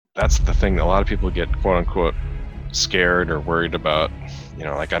that's the thing that a lot of people get quote unquote scared or worried about.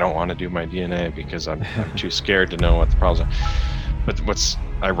 Like I don't want to do my DNA because I'm too scared to know what the problems are. But what's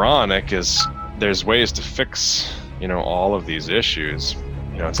ironic is there's ways to fix all of these issues.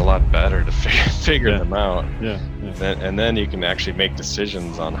 It's a lot better to figure them out. Yeah. And then you can actually make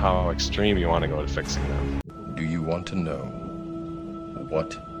decisions on how extreme you want to go to fixing them. Do you want to know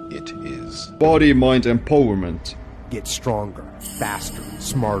what it is? Body mind empowerment. Get stronger, faster,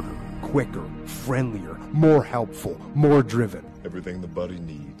 smarter, quicker, friendlier, more helpful, more driven. Everything the body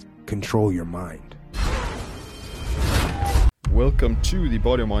needs. Control your mind. Welcome to the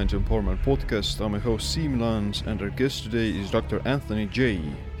Body Mind Empowerment Podcast. I'm your host Siim Land, and our guest today is Dr. Anthony J.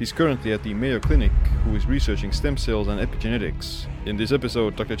 He's currently at the Mayo Clinic, who is researching stem cells and epigenetics. In this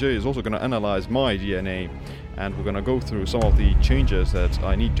episode, Dr. J is also going to analyze my DNA, and we're going to go through some of the changes that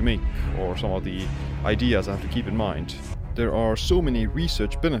I need to make, or some of the ideas I have to keep in mind. There are so many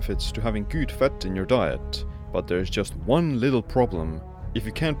research benefits to having good fat in your diet, but there's just one little problem. If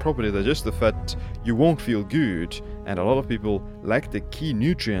you can't properly digest the fat, you won't feel good, and a lot of people lack the key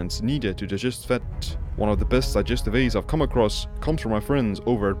nutrients needed to digest fat. One of the best digestive aids I've come across comes from my friends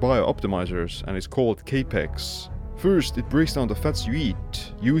over at BioOptimizers, and it's called Capex. First, it breaks down the fats you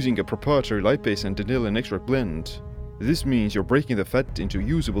eat, using a proprietary lipase and dandelion extract blend. This means you're breaking the fat into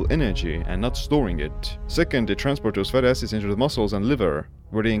usable energy and not storing it. Second, it transports those fatty acids into the muscles and liver,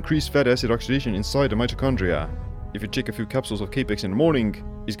 where they increase fatty acid oxidation inside the mitochondria. If you take a few capsules of Capex in the morning,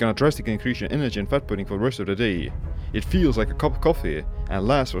 it's gonna drastically increase your energy and fat burning for the rest of the day. It feels like a cup of coffee and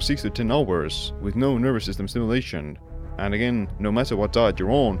lasts for 6 to 10 hours with no nervous system stimulation. And again, no matter what diet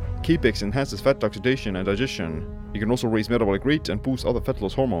you're on, Capex enhances fat oxidation and digestion. It can also raise metabolic rate and boost other fat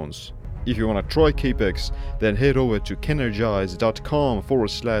loss hormones. If you wanna try Capex, then head over to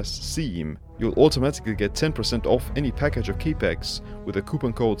kenergize.com/Siim. You'll automatically get 10% off any package of Capex with the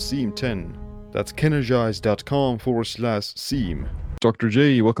coupon code SIIM10. That's kenergize.com/Siim. Dr.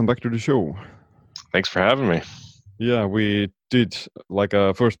 J, welcome back to the show. Thanks for having me. Yeah, we did like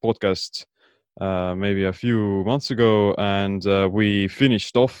a first podcast maybe a few months ago, and we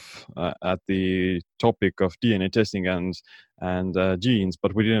finished off at the topic of DNA testing and genes,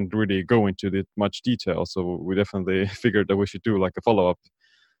 but we didn't really go into much detail, so we definitely figured that we should do like a follow-up.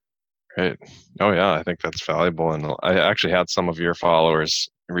 Right. Oh yeah, I think that's valuable. And I actually had some of your followers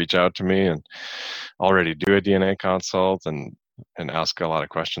reach out to me and already do a DNA consult and ask a lot of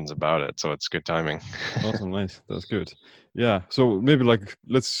questions about it. So it's good timing. Awesome, nice. That's good. Yeah. So maybe like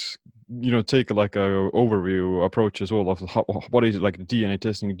let's take like a overview approach as well of what is like DNA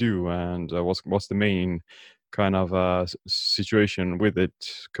testing do, and what's the main kind of situation with it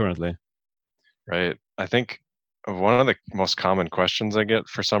currently. Right. I think one of the most common questions I get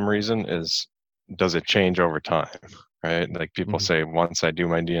for some reason is, does it change over time? Right? Like people say, once I do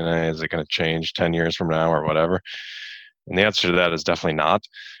my DNA, is it going to change 10 years from now or whatever? And the answer to that is definitely not.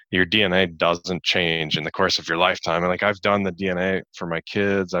 Your DNA doesn't change in the course of your lifetime. And like I've done the DNA for my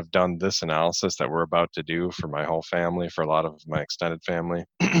kids. I've done this analysis that we're about to do for my whole family, for a lot of my extended family.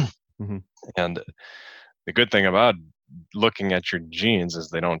 And the good thing about looking at your genes is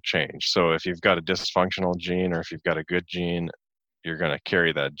they don't change. So if you've got a dysfunctional gene or if you've got a good gene, you're going to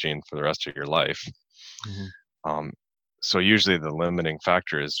carry that gene for the rest of your life. So usually the limiting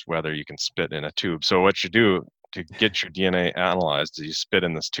factor is whether you can spit in a tube. So what you do to get your DNA analyzed is you spit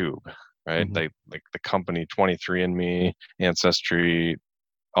in this tube, right? Like the company 23andMe, Ancestry,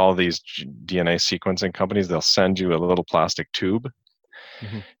 all these DNA sequencing companies, they'll send you a little plastic tube.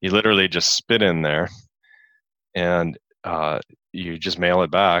 You literally just spit in there, and you just mail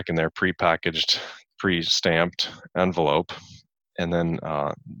it back in their pre-packaged, pre-stamped envelope, and then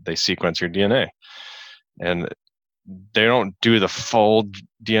they sequence your DNA. And they don't do the full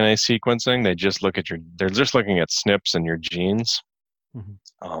DNA sequencing. They just look at they're just looking at SNPs and your genes,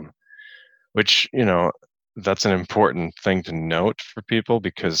 which, that's an important thing to note for people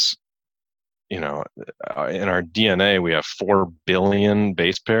because, in our DNA, we have 4 billion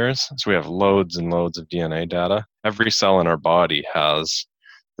base pairs. So we have loads and loads of DNA data. Every cell in our body has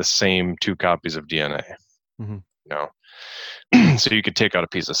the same 2 copies of DNA. So you could take out a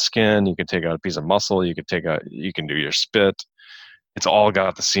piece of skin, you could take out a piece of muscle, you can do your spit. It's all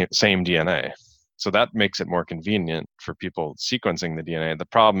got the same DNA. So that makes it more convenient for people sequencing the DNA. The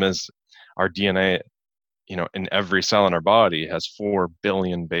problem is our DNA, in every cell in our body has 4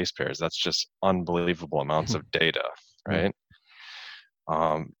 billion base pairs. That's just unbelievable amounts of data, right?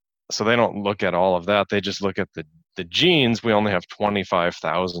 So they don't look at all of that. They just look at the genes. We only have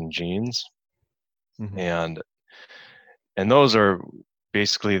 25,000 genes. And those are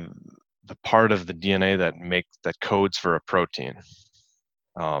basically the part of the DNA that codes for a protein.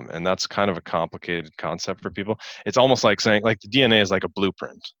 And that's kind of a complicated concept for people. It's almost like saying, like, the DNA is like a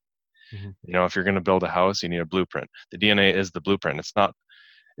blueprint. You know, if you're going to build a house, you need a blueprint. The DNA is the blueprint. It's not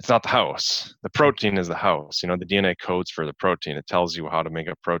the house. The protein is the house. You know, the DNA codes for the protein. It tells you how to make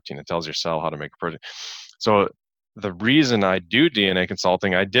a protein. It tells your cell how to make a protein. So the reason I do DNA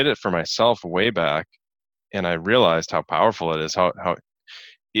consulting, I did it for myself way back, and I realized how powerful it is. How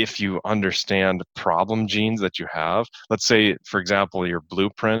if you understand problem genes that you have, let's say, for example, your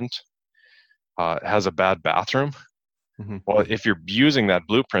blueprint has a bad bathroom. Well, if you're using that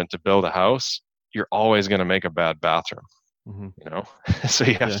blueprint to build a house, you're always going to make a bad bathroom. You know, so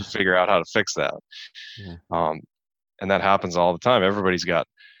you have to figure out how to fix that. And that happens all the time.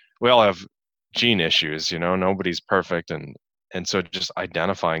 We all have gene issues, you know, nobody's perfect. And so just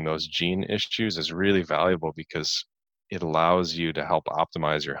identifying those gene issues is really valuable, because it allows you to help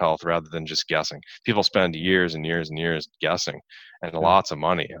optimize your health rather than just guessing. People spend years and years and years guessing, and lots of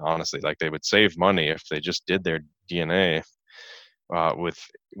money, honestly. Like, they would save money if they just did their DNA with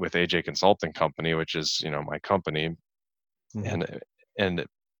AJ Consulting Company, which is, you know, my company, and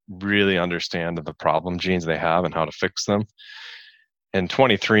really understand the problem genes they have and how to fix them. And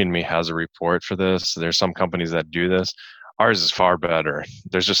 23andMe has a report for this. There's some companies that do this. Ours is far better.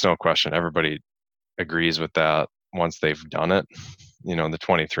 There's just no question. Everybody agrees with that once they've done it. You know, the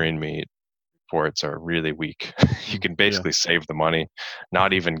 23andMe reports are really weak. You can basically save the money,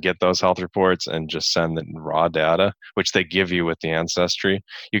 not even get those health reports, and just send the raw data, which they give you with the Ancestry.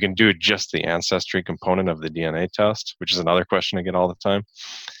 You can do just the Ancestry component of the DNA test, which is another question I get all the time.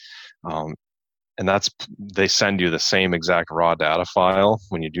 And they send you the same exact raw data file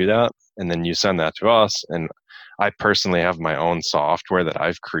when you do that, and then you send that to us. And I personally have my own software that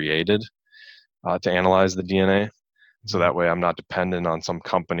I've created to analyze the DNA. So that way I'm not dependent on some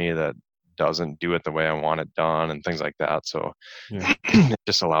company that doesn't do it the way I want it done and things like that. So it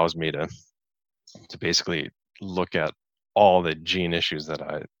just allows me to basically look at all the gene issues that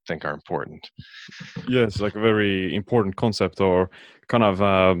I think are important. Yeah, it's like a very important concept, or kind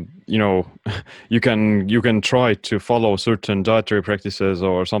of, you know, you can try to follow certain dietary practices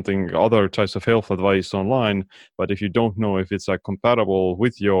or something, other types of health advice online, but if you don't know if it's like compatible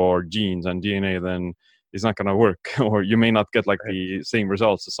with your genes and DNA, then it's not going to work. Or you may not get like the same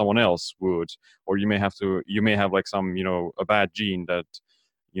results as someone else would, or you may have like some, you know, a bad gene that,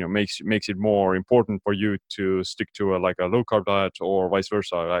 you know, makes it more important for you to stick to a low carb diet, or vice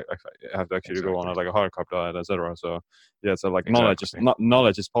versa. I have to actually go on a high carb diet, etc. So yeah, so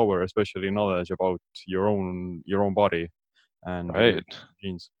knowledge is power, especially knowledge about your own body and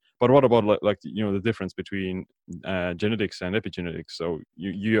genes. But what about you know, the difference between genetics and epigenetics? So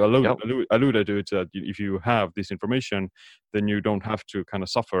you alluded to it, that if you have this information, then you don't have to kind of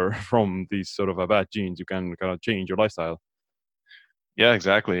suffer from these sort of bad genes. You can kind of change your lifestyle. Yeah,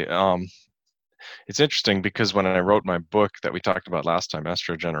 exactly. It's interesting, because when I wrote my book that we talked about last time,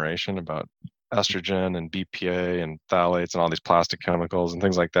 Estrogeneration, about estrogen and BPA and phthalates and all these plastic chemicals and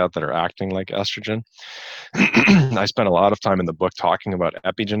things like that are acting like estrogen, I spent a lot of time in the book talking about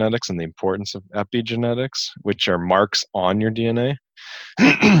epigenetics and the importance of epigenetics, which are marks on your DNA.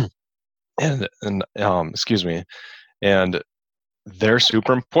 And they're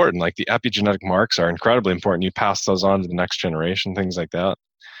super important. Like, the epigenetic marks are incredibly important. You pass those on to the next generation, things like that.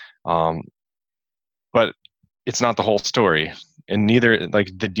 But it's not the whole story. And neither,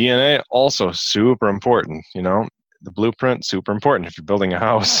 like, the DNA also super important, you know. The blueprint, super important. If you're building a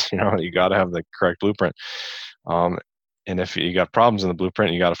house, you know, you got to have the correct blueprint. And if you got problems in the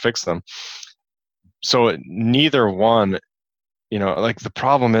blueprint, you got to fix them. So neither one, you know, like, the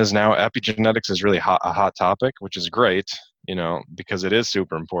problem is now epigenetics is really a hot topic, which is great, you know, because it is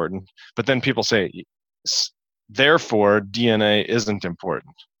super important. But then people say, therefore, DNA isn't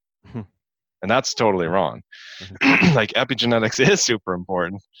important. And that's totally wrong. Like, epigenetics is super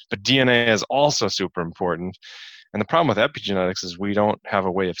important, but DNA is also super important. And the problem with epigenetics is we don't have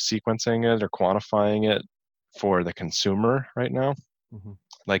a way of sequencing it or quantifying it for the consumer right now.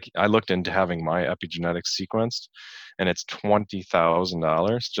 Like, I looked into having my epigenetics sequenced, and it's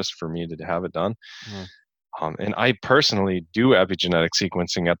 $20,000 just for me to have it done. And I personally do epigenetic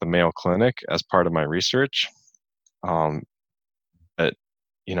sequencing at the Mayo Clinic as part of my research. But,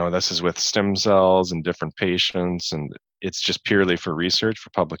 you know, this is with stem cells and different patients, and it's just purely for research, for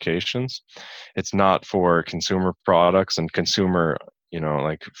publications. It's not for consumer products and consumer, you know,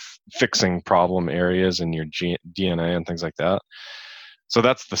 like fixing problem areas in your DNA and things like that. So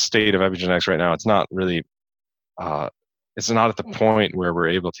that's the state of epigenetics right now. It's not really, it's not at the point where we're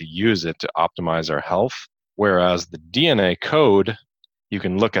able to use it to optimize our health. Whereas the DNA code you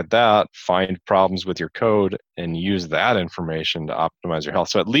can look at that, find problems with your code, and use that information to optimize your health.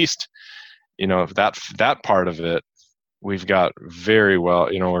 So at least, if that part of it, we've got very well,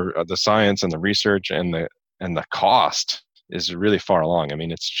 the science and the research and the cost is really far along. I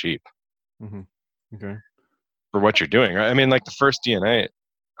mean, it's cheap. Mm-hmm. Okay. For what you're doing, right? I mean, like the first DNA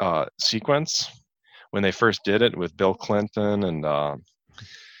sequence, when they first did it with Bill Clinton and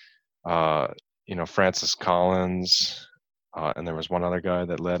Francis Collins, and there was one other guy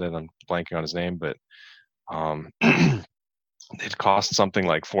that led it. I'm blanking on his name, but it cost something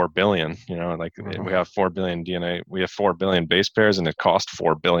like $4 billion. We have 4 billion DNA, we have 4 billion base pairs, and it cost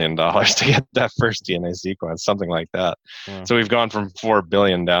 $4 billion to get that first DNA sequence, something like that. Wow. So we've gone from 4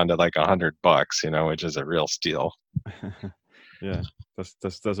 billion down to like $100, which is a real steal. Yeah,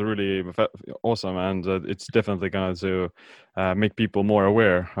 that's really awesome, and it's definitely going to make people more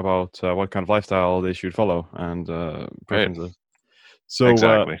aware about what kind of lifestyle they should follow and preferences. Right. So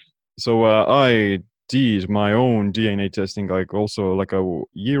exactly. I did my own DNA testing like a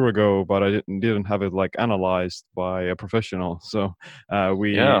year ago, but I didn't have it like analyzed by a professional. So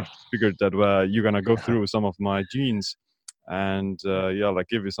we figured that you're gonna go through some of my genes and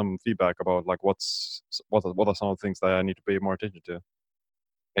give you some feedback about like what are some of the things that I need to pay more attention to.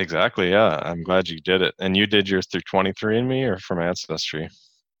 Exactly. Yeah, I'm glad you did it. And you did yours through 23andMe or from Ancestry?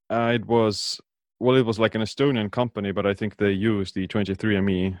 It was like an Estonian company, but I think they use the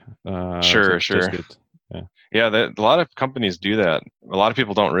 23andMe. Sure. Yeah, a lot of companies do that. A lot of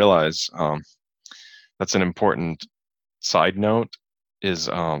people don't realize that's an important side note is,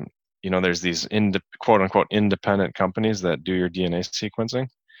 there's these quote unquote independent companies that do your DNA sequencing.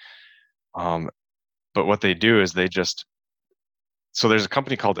 But what they do is so there's a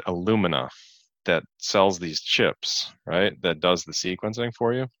company called Illumina that sells these chips, right? That does the sequencing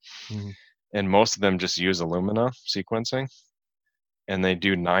for you. Mm-hmm. And most of them just use Illumina sequencing, and they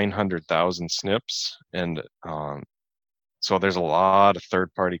do 900,000 SNPs. And so there's a lot of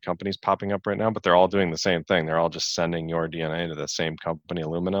third-party companies popping up right now, but they're all doing the same thing. They're all just sending your DNA to the same company,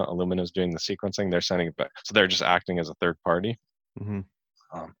 Illumina. Illumina is doing the sequencing. They're sending it back. So they're just acting as a third party. Mm-hmm.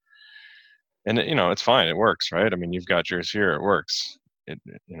 And it's fine. It works, right? I mean, you've got yours here. It works.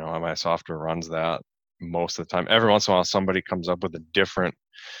 My software runs that most of the time. Every once in a while, somebody comes up with a different.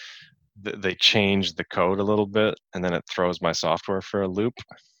 They change the code a little bit, and then it throws my software for a loop.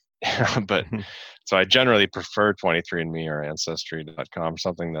 But so I generally prefer 23andMe or Ancestry.com,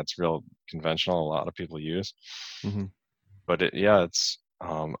 something that's real conventional. A lot of people use. Mm-hmm. But it's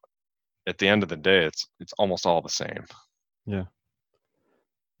at the end of the day, it's almost all the same. Yeah.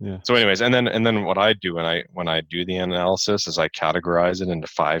 Yeah. So anyways, and then what I do when I do the analysis is I categorize it into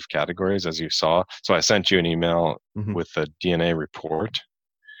 5 categories, as you saw. So I sent you an email mm-hmm. with the DNA report,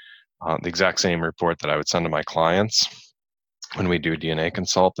 the exact same report that I would send to my clients when we do DNA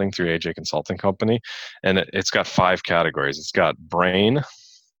consulting through AJ Consulting Company. And it's got 5 categories. It's got brain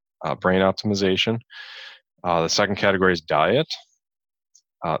optimization. The second category is diet.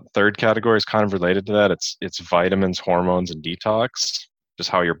 Third category is kind of related to that. It's vitamins, hormones, and detox. Just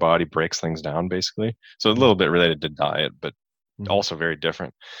how your body breaks things down, basically. So a little bit related to diet, but also very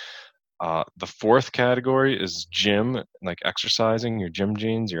different. The fourth category is gym, like exercising, your gym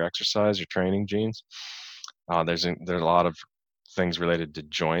genes, your exercise, your training genes. There's a lot of things related to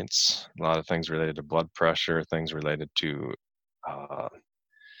joints, a lot of things related to blood pressure, things related to,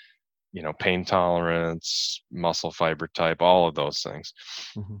 pain tolerance, muscle fiber type, all of those things.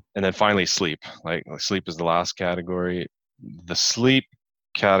 Mm-hmm. And then finally, sleep. Like sleep is the last category. The sleep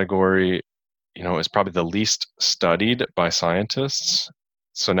category, is probably the least studied by scientists.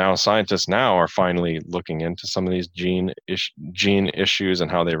 So now scientists are finally looking into some of these gene issues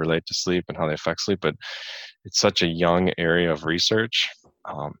and how they relate to sleep and how they affect sleep. But it's such a young area of research.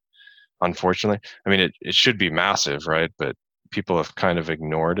 Unfortunately, I mean, it should be massive, right? But people have kind of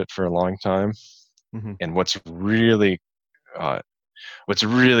ignored it for a long time. Mm-hmm. And what's really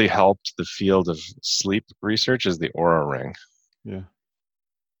helped the field of sleep research is the Oura Ring. Yeah.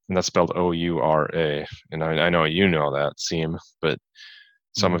 And that's spelled O-U-R-A. And I know you know that, Seem, but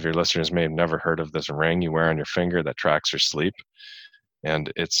some of your listeners may have never heard of this ring you wear on your finger that tracks your sleep.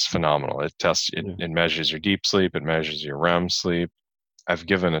 And it's phenomenal. It measures your deep sleep. It measures your REM sleep. I've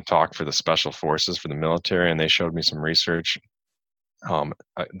given a talk for the special forces for the military, and they showed me some research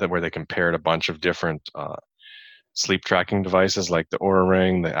where they compared a bunch of different sleep tracking devices like the Oura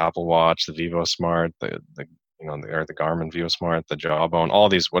Ring, the Apple Watch, the vivosmart, the Garmin vivosmart, the Jawbone, all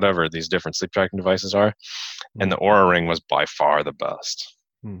these different sleep tracking devices are, and the Oura Ring was by far the best.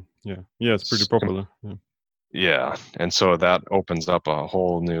 Yeah, it's pretty popular. Yeah, and so that opens up a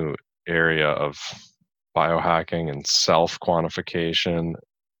whole new area of biohacking and self quantification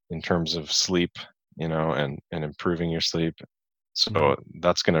in terms of sleep, and improving your sleep. So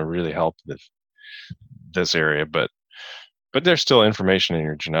that's going to really help this area. But there's still information in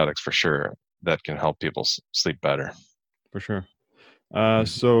your genetics for sure that can help people sleep better. For sure.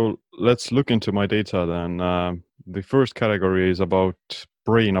 So let's look into my data then. The first category is about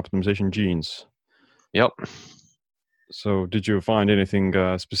brain optimization genes. Yep. So did you find anything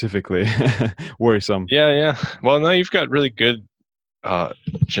specifically worrisome? Yeah. Well, no, you've got really good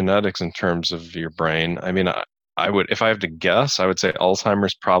genetics in terms of your brain. I mean, I would, if I have to guess, I would say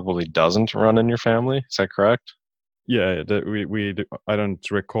Alzheimer's probably doesn't run in your family. Is that correct? Yeah, I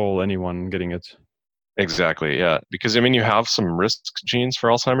don't recall anyone getting it. Exactly, yeah. Because, I mean, you have some risk genes for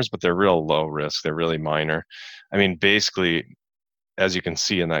Alzheimer's, but they're real low risk. They're really minor. I mean, basically, as you can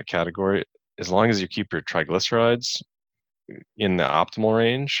see in that category, as long as you keep your triglycerides in the optimal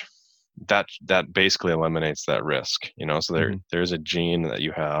range, that basically eliminates that risk, So there's a gene that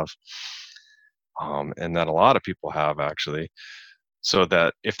you have, and that a lot of people have, actually, so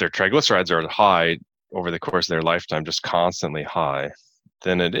that if their triglycerides are high over the course of their lifetime, just constantly high,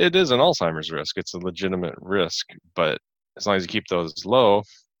 then it is an Alzheimer's risk. It's a legitimate risk, but as long as you keep those low,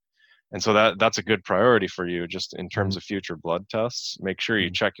 and so that's a good priority for you just in terms of future blood tests. Make sure you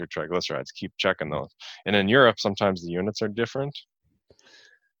check your triglycerides, keep checking those. And in Europe, sometimes the units are different.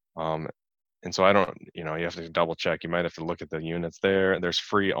 And so you have to double check. You might have to look at the units there. There's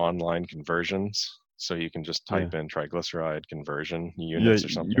free online conversions. So you can just type in triglyceride conversion units or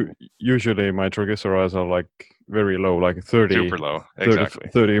something. Usually my triglycerides are like very low, like 30. Super low, exactly.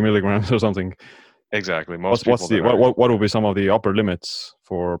 30 milligrams or something. Exactly. What will be some of the upper limits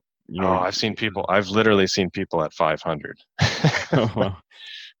for, I've literally seen people at 500. Oh, wow.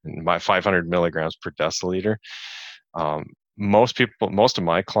 My 500 milligrams per deciliter. Most of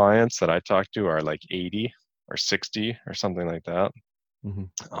my clients that I talk to are like 80 or 60 or something like that.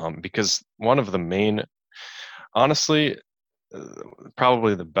 Because one of the main, honestly,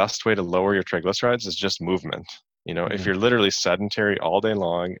 probably the best way to lower your triglycerides is just movement. If you're literally sedentary all day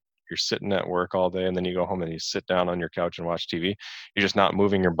long, you're sitting at work all day, and then you go home and you sit down on your couch and watch TV, you're just not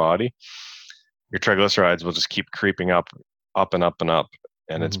moving your body, your triglycerides will just keep creeping up and up and up.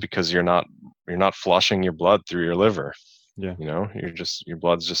 And it's because you're not flushing your blood through your liver. Yeah. Your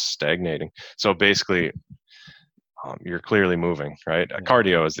blood's just stagnating. So basically, you're clearly moving, right?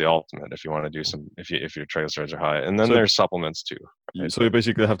 Cardio is the ultimate if you want to do if your triglycerides are high. And then there's supplements too. Right? So you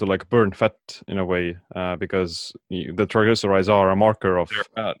basically have to like burn fat in a way, because the triglycerides are a marker of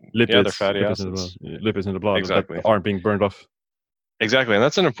lipids. Yeah, they're fatty acids. Lipids in the blood exactly. that aren't being burned off. Exactly. And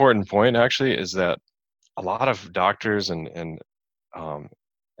that's an important point, actually, is that a lot of doctors and a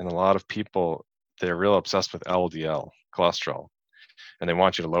lot of people, they're real obsessed with LDL, cholesterol, and they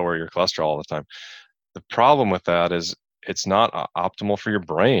want you to lower your cholesterol all the time. The problem with that is it's not optimal for your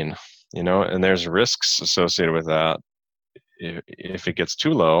brain, and there's risks associated with that if it gets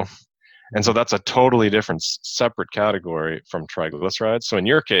too low. And so that's a totally different, separate category from triglycerides. So in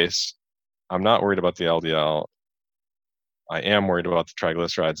your case, I'm not worried about the LDL. I am worried about the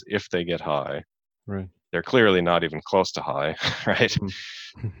triglycerides if they get high. Right. They're clearly not even close to high, right?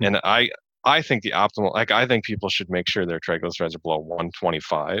 And I think the optimal, I think people should make sure their triglycerides are below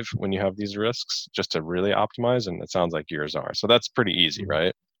 125 when you have these risks, just to really optimize. And it sounds like yours are. So that's pretty easy,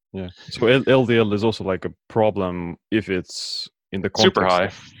 right? Yeah. So LDL is also like a problem if it's in the context super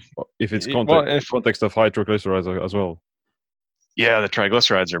high. If it's context of high triglycerides as well. Yeah, the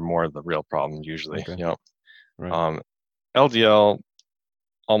triglycerides are more of the real problem usually. Okay. Yep. Right. LDL,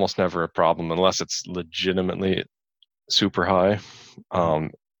 almost never a problem unless it's legitimately super high.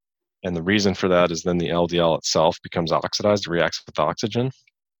 And the reason for that is then the LDL itself becomes oxidized, reacts with oxygen.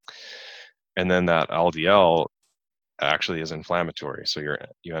 And then that LDL actually is inflammatory. So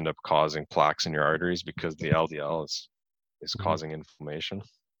you end up causing plaques in your arteries because the LDL is causing inflammation.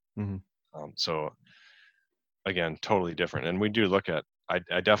 So again, totally different. And we do look at, I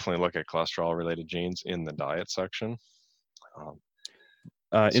definitely look at cholesterol related genes in the diet section.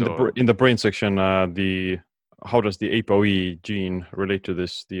 In the brain section, how does the ApoE gene relate to the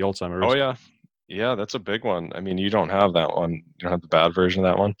Alzheimer's risk? Oh yeah, that's a big one. I mean, you don't have that one. You don't have the bad version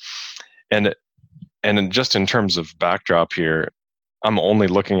of that one. And just in terms of backdrop here, I'm only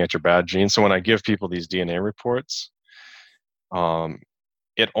looking at your bad genes. So when I give people these DNA reports,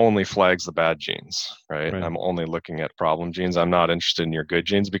 it only flags the bad genes, right? I'm only looking at problem genes. I'm not interested in your good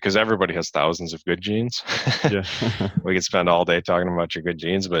genes because everybody has thousands of good genes. Yeah. We could spend all day talking about your good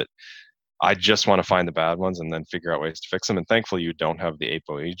genes, but I just want to find the bad ones and then figure out ways to fix them. And thankfully, you don't have the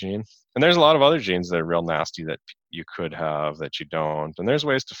ApoE gene. And there's a lot of other genes that are real nasty that you could have that you don't. And there's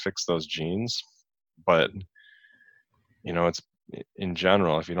ways to fix those genes. But it's in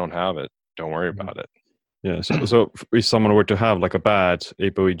general, if you don't have it, don't worry about it. Yeah. So if someone were to have like a bad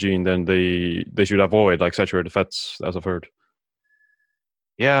ApoE gene, then they should avoid like saturated fats, as I've heard.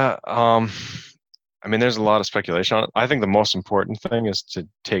 Yeah. I mean, there's a lot of speculation on it. I think the most important thing is to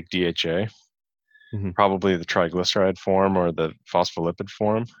take DHA, probably the triglyceride form or the phospholipid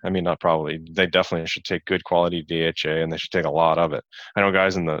form. I mean, not probably. They definitely should take good quality DHA, and they should take a lot of it. I know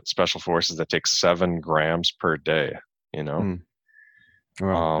guys in the special forces that take 7 grams per day,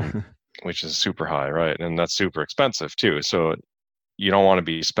 Wow. which is super high, right? And that's super expensive too. So you don't want to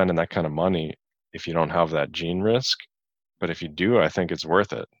be spending that kind of money if you don't have that gene risk. But if you do, I think it's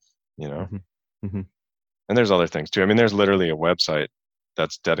worth it, And there's other things too. I mean, there's literally a website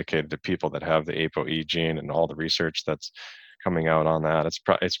that's dedicated to people that have the ApoE gene, and all the research that's coming out on that.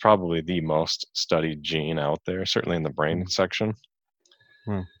 It's probably the most studied gene out there, certainly in the brain section.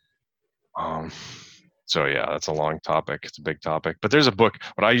 So yeah, that's a long topic. It's a big topic. But there's a book.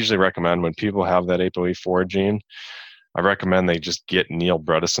 What I usually recommend when people have that ApoE4 gene, I recommend they just get Neil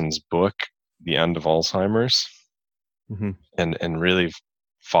Bredesen's book, The End of Alzheimer's, and really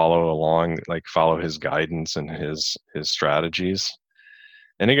follow his guidance and his strategies.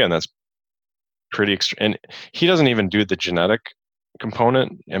 And again, that's pretty extreme. And he doesn't even do the genetic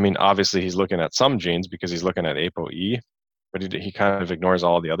component. I mean, obviously he's looking at some genes because he's looking at ApoE, but he kind of ignores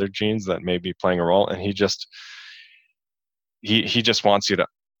all the other genes that may be playing a role. And he just wants you to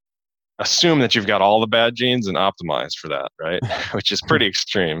assume that you've got all the bad genes and optimize for that, right? Which is pretty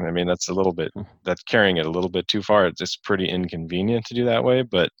extreme. I mean, that's carrying it a little bit too far. It's pretty inconvenient to do that way,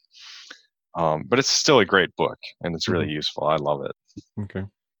 but it's still a great book, and it's really useful. I love it. Okay,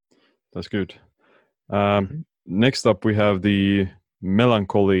 that's good. Next up, we have the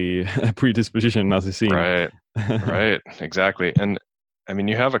melancholy predisposition as a scene. Right, exactly. And I mean,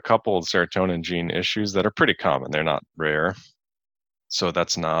 you have a couple of serotonin gene issues that are pretty common. They're not rare, so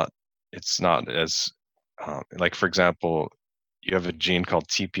it's not as like, for example, you have a gene called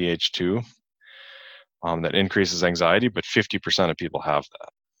TPH2 that increases anxiety, but 50% of people have that,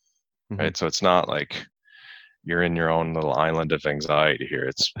 right? So it's not like you're in your own little island of anxiety here.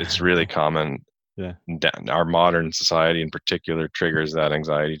 It's really common. Yeah. Our modern society in particular triggers that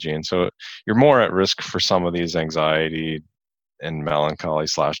anxiety gene. So you're more at risk for some of these anxiety and melancholy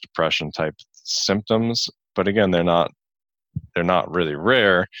 / depression type symptoms. But again, they're not really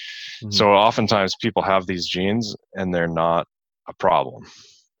rare. So oftentimes people have these genes and they're not a problem.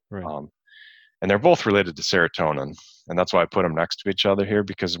 Right. And they're both related to serotonin. And that's why I put them next to each other here,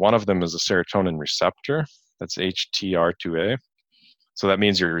 because one of them is a serotonin receptor. That's HTR2A. So that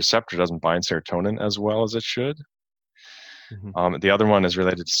means your receptor doesn't bind serotonin as well as it should. The other one is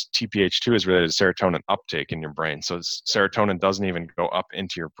related to TPH2 is related to serotonin uptake in your brain. So serotonin doesn't even go up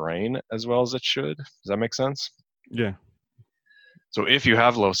into your brain as well as it should. Does that make sense? Yeah. So if you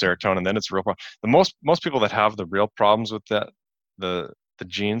have low serotonin, then it's a real problem. The most people that have the real problems with that, the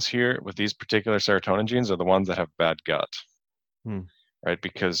genes here with these particular serotonin genes are the ones that have bad gut, right?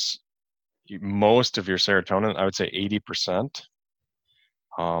 Because most of your serotonin, I would say 80%,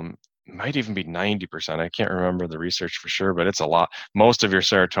 might even be 90%. I can't remember the research for sure, but it's a lot. Most of your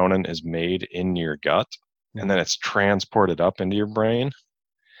serotonin is made in your gut, and then it's transported up into your brain.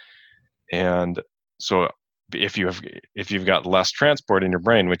 And so if you've got less transport in your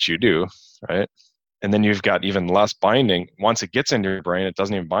brain, which you do, right? And then you've got even less binding. Once it gets into your brain, it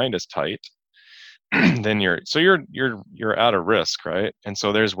doesn't even bind as tight. Then you're at a risk, right? And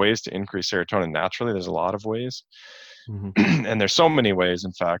so there's ways to increase serotonin naturally. There's a lot of ways. And there's so many ways,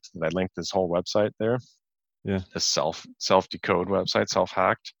 in fact, that I linked this whole website there. Yeah. The self-decode website,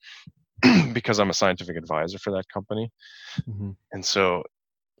 Self-Hacked, because I'm a scientific advisor for that company. And so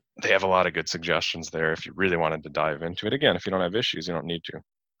they have a lot of good suggestions there if you really wanted to dive into it. Again, if you don't have issues, you don't need to.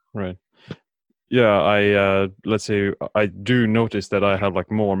 Right. Yeah, I let's say I do notice that I have like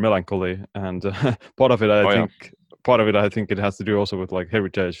more melancholy, and part of it I think it has to do also with like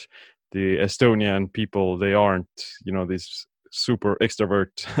heritage. The Estonian people, they aren't, these super extrovert,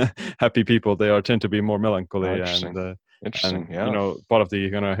 happy people. They tend to be more melancholy, Interesting. Yeah. Part of the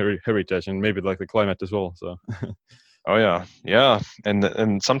heritage, and maybe like the climate as well. So. Oh yeah,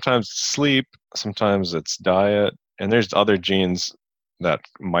 and sometimes sleep, sometimes it's diet, and there's other genes that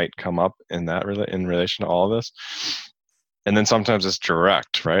might come up in relation to all of this. And then sometimes it's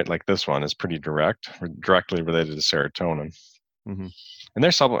direct, right? Like this one is pretty directly related to serotonin. And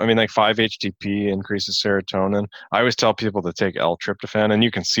there's some, like 5-HTP increases serotonin. I always tell people to take L-tryptophan, and you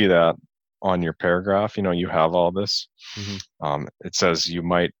can see that on your paragraph. You have all this. It says you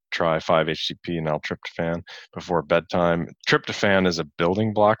might try 5-HTP and L-tryptophan before bedtime. Tryptophan is a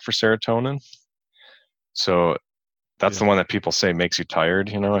building block for serotonin. So that's the Yeah. one that people say makes you tired,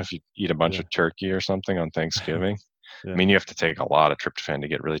 if you eat a bunch Yeah. of turkey or something on Thanksgiving. Yeah. I mean, you have to take a lot of tryptophan to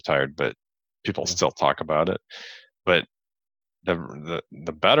get really tired, but people Yeah. still talk about it. But the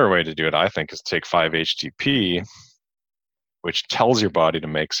better way to do it, I think, is take 5-HTP, which tells your body to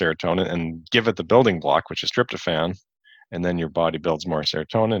make serotonin, and give it the building block, which is tryptophan, and then your body builds more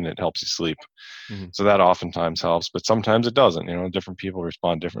serotonin and it helps you sleep. So that oftentimes helps, but sometimes it doesn't. Different people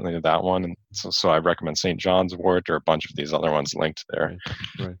respond differently to that one, and so I recommend St. John's wort or a bunch of these other ones linked there.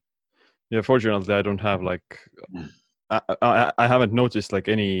 Right. Yeah, fortunately I don't have I haven't noticed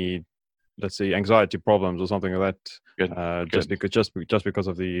any, let's say, anxiety problems or something like that. Good. Just because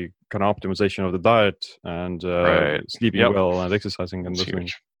of the kind of optimization of the diet and Right. sleeping Yep. well and exercising and That's those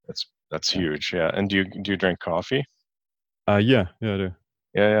things. huge. That's huge. Yeah. And do you drink coffee? Yeah, I do.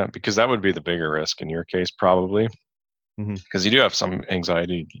 Yeah, because that would be the bigger risk in your case, probably, because you do have some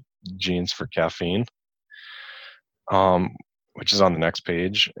anxiety genes for caffeine, which is on the next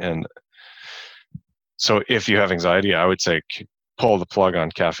page. And so if you have anxiety, I would say pull the plug on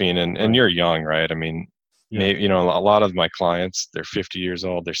caffeine. And Right. you're young, right? I mean, Yeah. maybe, a lot of my clients, they're 50 years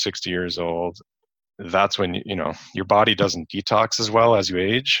old, they're 60 years old. That's when, your body doesn't detox as well as you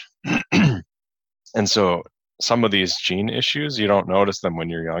age. And so some of these gene issues, you don't notice them when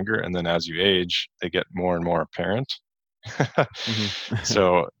you're younger, and then as you age, they get more and more apparent.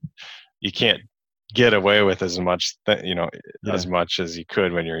 So you can't get away with as much, as much as you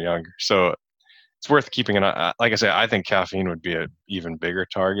could when you're younger. So it's worth keeping an eye. Like I say, I think caffeine would be an even bigger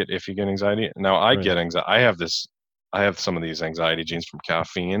target if you get anxiety. Now I get anxiety. I have some of these anxiety genes from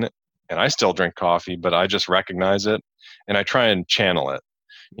caffeine, and I still drink coffee, but I just recognize it and I try and channel it.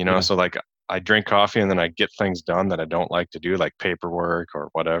 So I drink coffee and then I get things done that I don't like to do, like paperwork or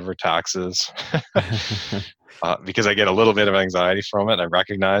whatever, taxes, because I get a little bit of anxiety from it. I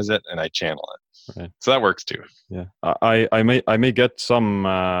recognize it and I channel it. Right. So that works too. Yeah, I may get some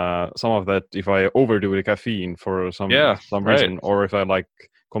of that if I overdo the caffeine for some reason, or if I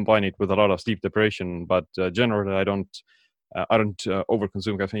combine it with a lot of sleep deprivation. But generally, I don't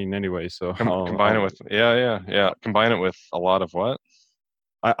overconsume caffeine anyway. So combine it with Combine it with a lot of what?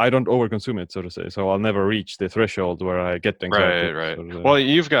 I don't overconsume it, so to say. So I'll never reach the threshold where I get anxiety. Right. Well,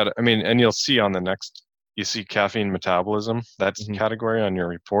 you've got, and you'll see on the next, you see caffeine metabolism, that's category on your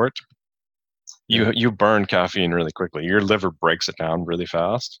report. You burn caffeine really quickly. Your liver breaks it down really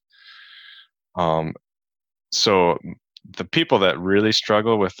fast. So the people that really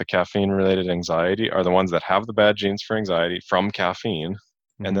struggle with the caffeine-related anxiety are the ones that have the bad genes for anxiety from caffeine,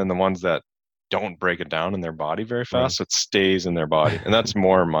 and then the ones that don't break it down in their body very fast, so it stays in their body, and that's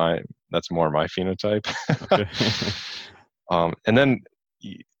more my phenotype. And then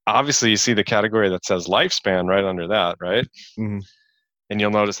obviously you see the category that says lifespan right under that, right? And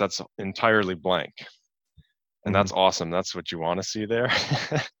you'll notice that's entirely blank, and that's awesome. That's what you want to see there,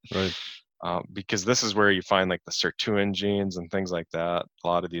 right? Because this is where you find the sirtuin genes and things like that. A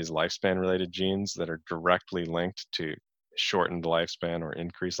lot of these lifespan-related genes that are directly linked to shortened lifespan or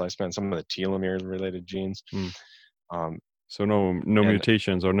increased lifespan, some of the telomere related genes. So no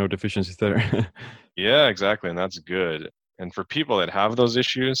mutations or no deficiencies there. Yeah, exactly. And that's good. And for people that have those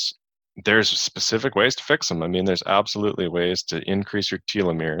issues, there's specific ways to fix them. I mean, there's absolutely ways to increase your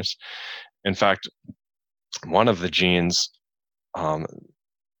telomeres. In fact, one of the genes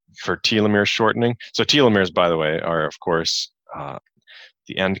for telomere shortening, so telomeres, by the way, are of course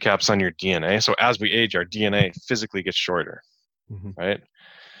the end caps on your DNA. So as we age, our DNA physically gets shorter, right?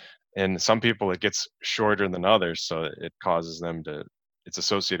 And some people, it gets shorter than others, so it causes them it's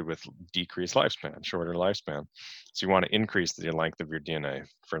associated with decreased lifespan, shorter lifespan. So you want to increase the length of your DNA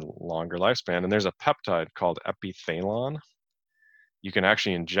for longer lifespan. And there's a peptide called epithalon. You can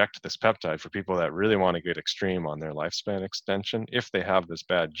actually inject this peptide for people that really want to get extreme on their lifespan extension if they have this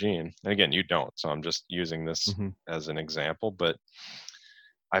bad gene. And again, you don't, so I'm just using this as an example, but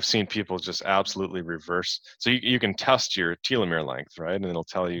I've seen people just absolutely reverse. So you can test your telomere length, right? And it'll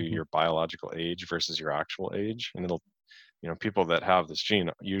tell you your biological age versus your actual age. And it'll, people that have this gene,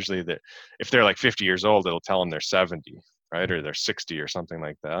 usually if they're 50 years old, it'll tell them they're 70, right? Or they're 60 or something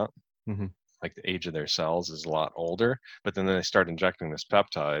like that. Like the age of their cells is a lot older, but then they start injecting this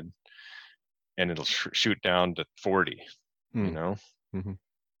peptide and it'll shoot down to 40,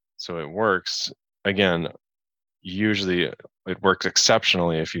 So it works. Again, usually it works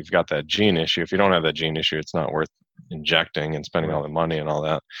exceptionally if you've got that gene issue. If you don't have that gene issue, it's not worth injecting and spending all the money and all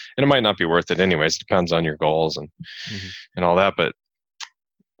that. And it might not be worth it anyways. It depends on your goals and all that. But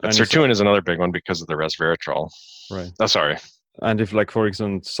sirtuin is another big one because of the resveratrol. Right. Oh, sorry. And if, for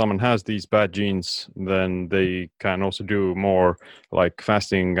example, someone has these bad genes, then they can also do more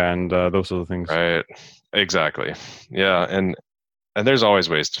fasting and those sort of things. Right. Exactly. Yeah, and there's always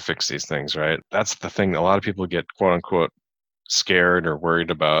ways to fix these things, right? That's the thing. A lot of people get quote unquote scared or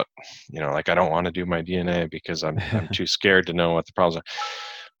worried about, like I don't want to do my DNA because I'm too scared to know what the problems are.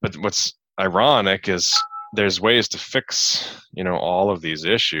 But what's ironic is there's ways to fix, all of these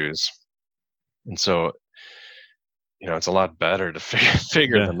issues. And so, it's a lot better to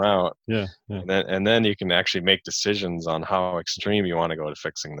figure them out. Yeah. And then you can actually make decisions on how extreme you want to go to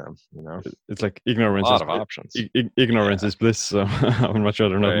fixing them, It's like ignorance. A lot of options. Ignorance is bliss, so I would much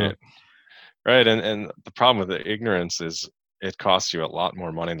rather not know. Right. And the problem with the ignorance is it costs you a lot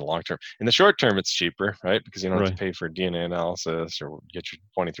more money in the long term. In the short term, it's cheaper, right? Because you don't have to pay for DNA analysis or get your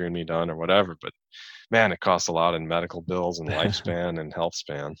 23andMe done or whatever. But man, it costs a lot in medical bills and lifespan and health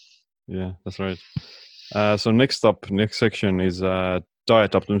span. Yeah, that's right. So next section is diet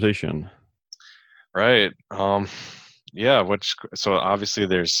optimization. Right. So obviously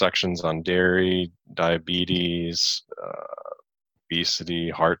there's sections on dairy, diabetes, obesity,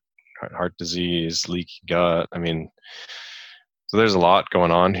 heart disease, leaky gut. I mean, so there's a lot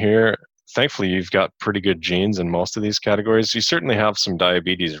going on here. Thankfully, you've got pretty good genes in most of these categories. You certainly have some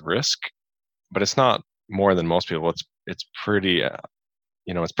diabetes risk, but it's not more than most people. It's pretty,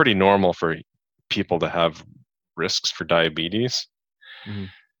 it's pretty normal for people to have risks for diabetes. Mm-hmm.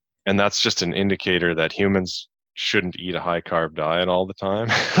 And that's just an indicator that humans shouldn't eat a high carb diet all the time.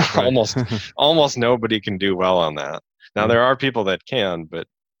 almost nobody can do well on that. Now there are people that can, but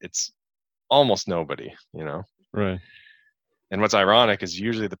it's almost nobody, Right. And what's ironic is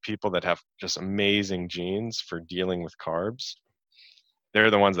usually the people that have just amazing genes for dealing with carbs,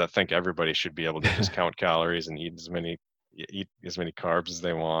 they're the ones that think everybody should be able to just count calories and eat as many carbs as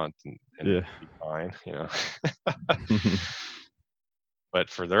they want and be fine, But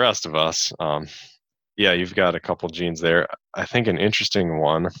for the rest of us, you've got a couple genes there. I think an interesting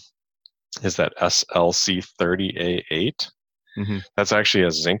one is that SLC30A8. Mm-hmm. That's actually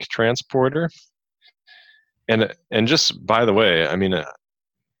a zinc transporter. And just by the way, I mean,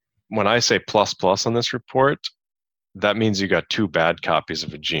 when I say plus on this report, that means you got 2 bad copies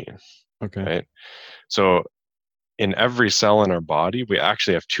of a gene. Okay. Right? So in every cell in our body, we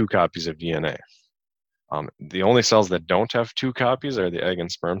actually have 2 copies of DNA. The only cells that don't have 2 copies are the egg and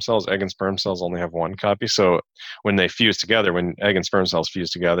sperm cells. Egg and sperm cells only have 1 copy. So when they fuse together, when egg and sperm cells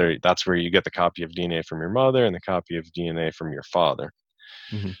fuse together, that's where you get the copy of DNA from your mother and the copy of DNA from your father.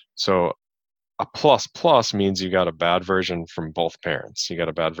 Mm-hmm. So a plus means you got a bad version from both parents. You got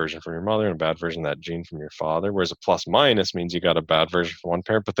a bad version from your mother and a bad version of that gene from your father. Whereas a plus minus means you got a bad version from one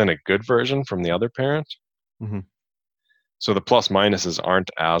parent, but then a good version from the other parent. Mm-hmm. So the plus minuses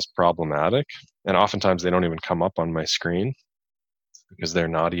aren't as problematic. And oftentimes they don't even come up on my screen because they're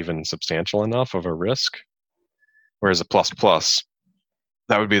not even substantial enough of a risk. Whereas a plus,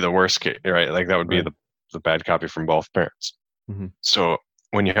 that would be the worst case, right? Like that would be the bad copy from both parents. Mm-hmm. So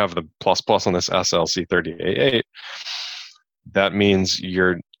when you have the plus on this SLC30A8, that means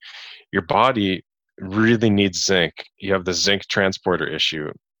your body really needs zinc. You have the zinc transporter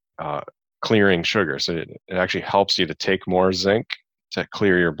issue, clearing sugar. So it actually helps you to take more zinc to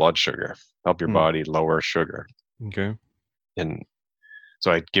clear your blood sugar, help your body lower sugar. Okay. And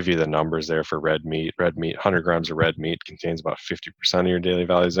so I give you the numbers there for red meat. Red meat, 100 grams of red meat contains about 50% of your daily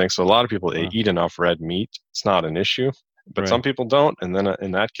value of zinc. So a lot of people eat enough red meat. It's not an issue. But some people don't, and then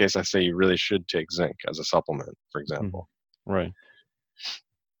in that case, I say you really should take zinc as a supplement, for example. Right.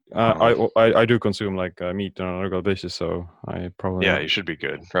 I do consume like meat on a regular basis, so I probably you should be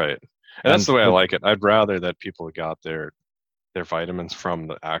good, right? And that's the way I like it. I'd rather that people got their vitamins from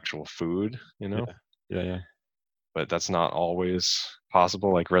the actual food, Yeah. But that's not always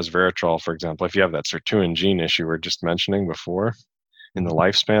possible. Like resveratrol, for example, if you have that sirtuin gene issue we were just mentioning before, in the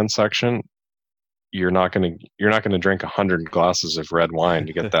lifespan section, you're not going to drink 100 glasses of red wine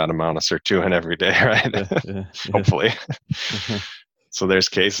to get that amount of sirtuin every day, right? Yeah. Hopefully. So there's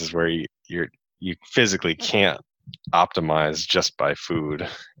cases where you physically can't optimize just by food,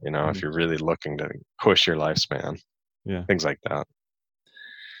 if you're really looking to push your lifespan. Yeah. Things like that.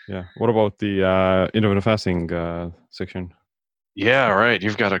 Yeah. What about the intermittent fasting section? Yeah, right.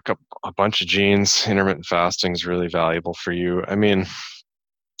 You've got a bunch of genes. Intermittent fasting is really valuable for you. I mean,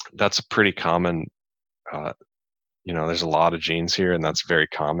 that's a pretty common, there's a lot of genes here, and that's very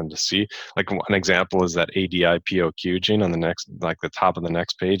common to see. Like one example is that ADIPOQ gene on the the top of the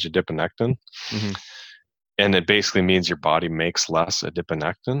next page, adiponectin. Mm-hmm. And it basically means your body makes less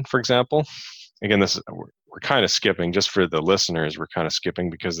adiponectin, for example. Again, we're kind of skipping, just for the listeners, we're kind of skipping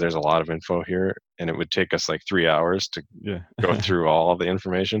because there's a lot of info here, and it would take us like 3 hours to go through all of the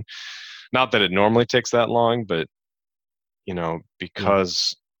information. Not that it normally takes that long, but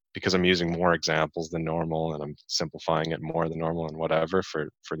because because I'm using more examples than normal and I'm simplifying it more than normal and whatever for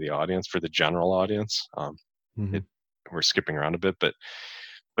the audience, for the general audience. We're skipping around a bit, but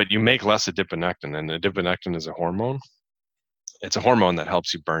you make less adiponectin, and adiponectin is a hormone. It's a hormone that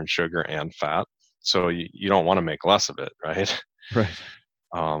helps you burn sugar and fat. So you don't want to make less of it, right?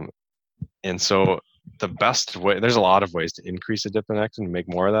 Right. And so the best way, there's a lot of ways to increase adiponectin and make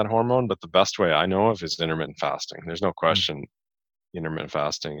more of that hormone, but the best way I know of is intermittent fasting. There's no question intermittent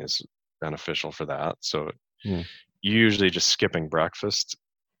fasting is beneficial for that. So usually just skipping breakfast,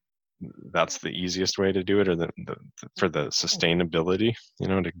 that's the easiest way to do it, or for the sustainability,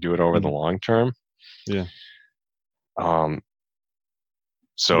 to do it over the long term. Yeah.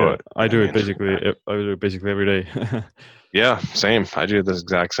 So I do it basically every day. Yeah, same. I do the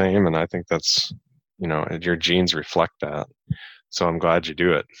exact same, and I think that's, your genes reflect that. So I'm glad you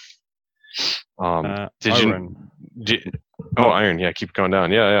do it. Iron. Iron. Yeah, keep going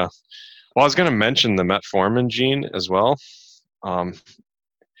down. Yeah. Well, I was going to mention the metformin gene as well,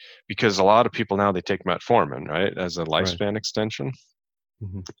 because a lot of people now, they take metformin, right, as a lifespan extension.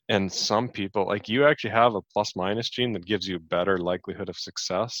 And some people, like you, actually have a plus minus gene that gives you a better likelihood of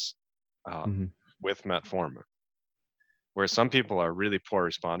success with metformin. Whereas some people are really poor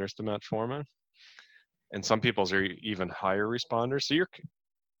responders to metformin, and some people are even higher responders. So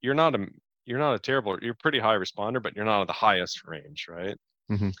you're not a terrible, you're a pretty high responder, but you're not at the highest range, right?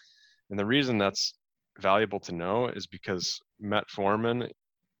 And the reason that's valuable to know is because metformin,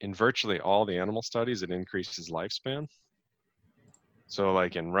 in virtually all the animal studies, it increases lifespan. So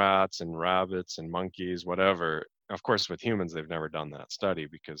like in rats and rabbits and monkeys, whatever. Of course, with humans, they've never done that study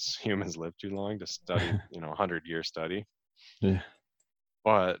because humans live too long to study, 100-year study. Yeah.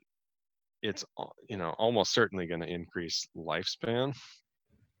 But it's, almost certainly going to increase lifespan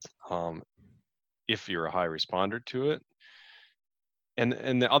if you're a high responder to it.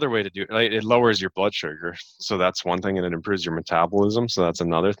 And the other way to do it, it lowers your blood sugar. So that's one thing, and it improves your metabolism. So that's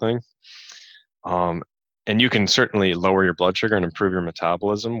another thing. And you can certainly lower your blood sugar and improve your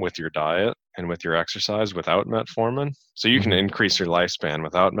metabolism with your diet and with your exercise without metformin. So you can increase your lifespan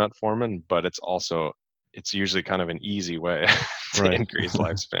without metformin, but it's usually kind of an easy way to increase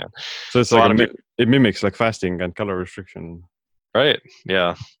lifespan. So it's it mimics like fasting and calorie restriction. Right.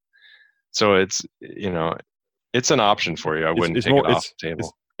 Yeah. So it's an option for you. I wouldn't take it off the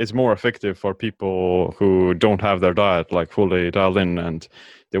table. It's more effective for people who don't have their diet like fully dialed in, and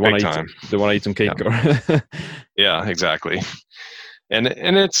they want to eat some cake. Yeah, exactly. And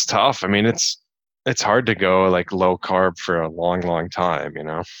it's tough. I mean, it's hard to go like low carb for a long, long time,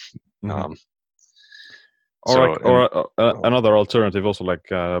 Another alternative also like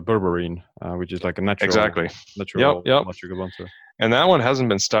berberine, which is like a natural blood sugar bouncer. And that one hasn't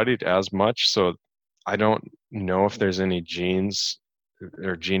been studied as much, so I don't know if there's any genes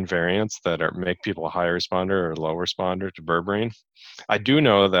or gene variants that make people a high responder or low responder to berberine. I do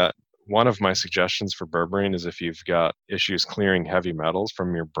know that one of my suggestions for berberine is if you've got issues clearing heavy metals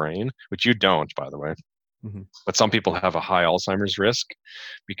from your brain, which you don't, by the way. But some people have a high Alzheimer's risk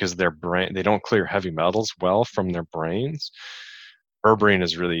because their brain, they don't clear heavy metals well from their brains. Berberine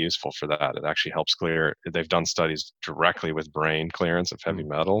is really useful for that. It actually helps clear. They've done studies directly with brain clearance of heavy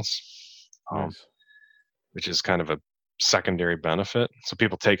metals, which is kind of a secondary benefit. So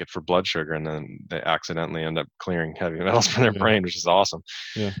people take it for blood sugar, and then they accidentally end up clearing heavy metals from their brain, which is awesome.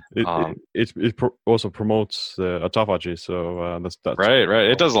 Yeah, it also promotes autophagy. So that's right.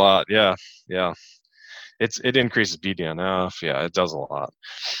 It does a lot. Yeah. It increases BDNF. Yeah, it does a lot.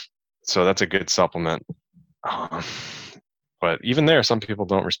 So that's a good supplement. But even there, some people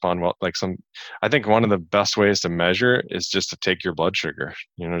don't respond well. I think one of the best ways to measure is just to take your blood sugar.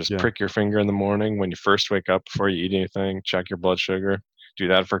 Prick your finger in the morning when you first wake up before you eat anything. Check your blood sugar. Do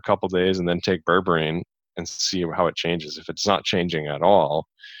that for a couple of days, and then take berberine and see how it changes. If it's not changing at all,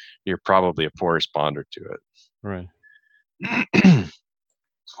 you're probably a poor responder to it. Right.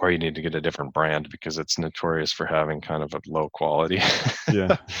 Or you need to get a different brand because it's notorious for having kind of a low quality.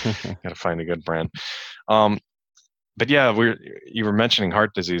 Yeah. Got to find a good brand. But yeah, you were mentioning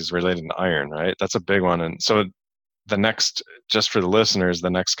heart disease related to iron, right? That's a big one. And so the next, just for the listeners, the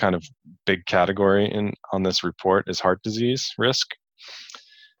next kind of big category on this report is heart disease risk.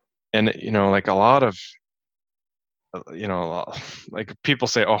 And, like a lot of, like people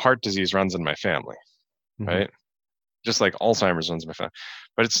say, oh, heart disease runs in my family, right? Just like Alzheimer's runs in my family.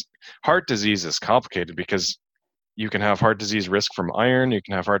 But heart disease is complicated because you can have heart disease risk from iron. You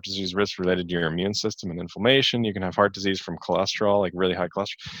can have heart disease risk related to your immune system and inflammation. You can have heart disease from cholesterol, like really high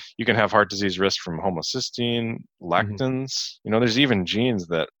cholesterol. You can have heart disease risk from homocysteine, lectins. There's even genes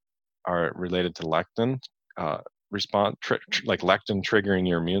that are related to lectin, response, like lectin triggering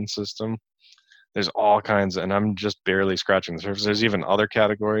your immune system. There's all kinds, and I'm just barely scratching the surface. There's even other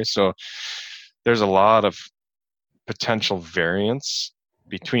categories. So there's a lot of potential variance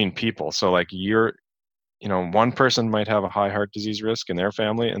between people. So like one person might have a high heart disease risk in their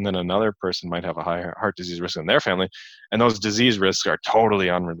family, and then another person might have a high heart disease risk in their family. And those disease risks are totally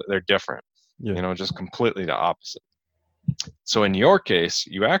they're different, just completely the opposite. So in your case,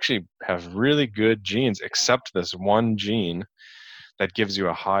 you actually have really good genes, except this one gene that gives you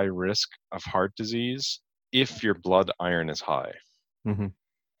a high risk of heart disease if your blood iron is high. Mm-hmm.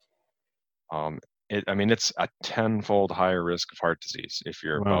 It's a 10-fold higher risk of heart disease if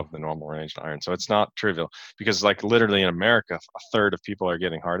you're above the normal range in iron. So it's not trivial, because like literally in America, a third of people are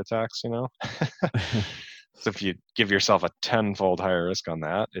getting heart attacks, So if you give yourself a 10-fold higher risk on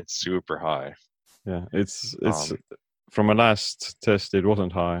that, it's super high. Yeah, it's from a last test, it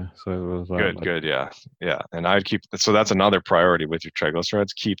wasn't high, so it was good, yeah. And I'd so that's another priority with your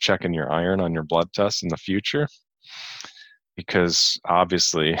triglycerides. Keep checking your iron on your blood tests in the future, because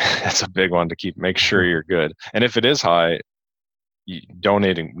obviously it's a big one to make sure you're good. And if it is high,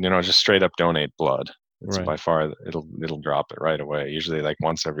 donating, just straight up donate blood. It's by far, it'll drop it right away. Usually like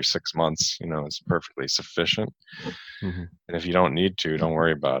once every 6 months, is perfectly sufficient. Mm-hmm. And if you don't need to, don't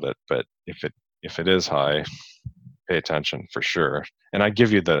worry about it. But if it is high, pay attention for sure. And I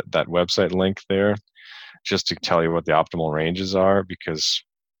give you that website link there just to tell you what the optimal ranges are, because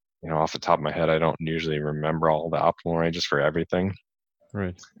off the top of my head, I don't usually remember all the optimal ranges for everything.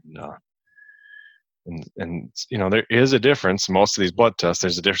 Right. No. And there is a difference. Most of these blood tests,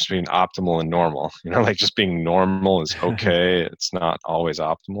 there's a difference between optimal and normal. Like just being normal is okay. It's not always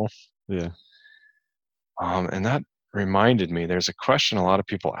optimal. Yeah. And that reminded me, there's a question a lot of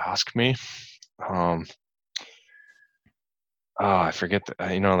people ask me. I forget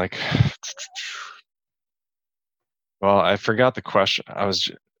I forgot the question. I was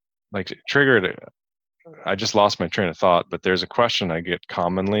triggered. I just lost my train of thought, but there's a question I get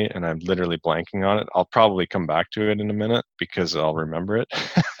commonly, and I'm literally blanking on it. I'll probably come back to it in a minute because I'll remember it.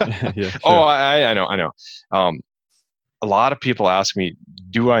 Yeah, sure. Oh, I know. A lot of people ask me,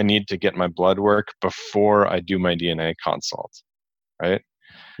 do I need to get my blood work before I do my DNA consult? Right?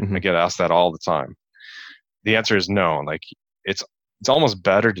 Mm-hmm. I get asked that all the time. The answer is no. Like it's almost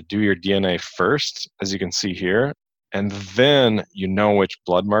better to do your DNA first, as you can see here, and then which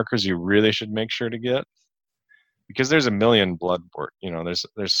blood markers you really should make sure to get, because there's a million blood work. There's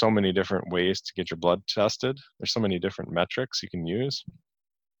so many different ways to get your blood tested. There's so many different metrics you can use.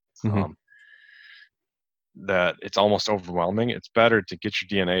 Mm-hmm. That it's almost overwhelming. It's better to get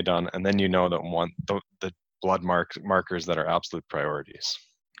your DNA done, and then the blood markers that are absolute priorities.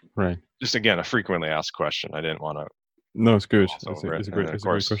 Right. Just again, a frequently asked question. I didn't want to. No, it's good. It's a great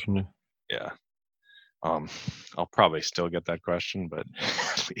question. Yeah. I'll probably still get that question, but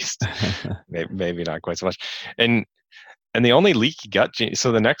at least maybe not quite so much. And the only leaky gut gene.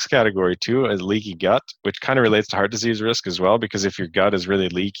 So the next category too is leaky gut, which kind of relates to heart disease risk as well, because if your gut is really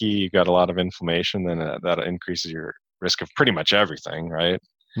leaky, you got a lot of inflammation, then that increases your risk of pretty much everything, right?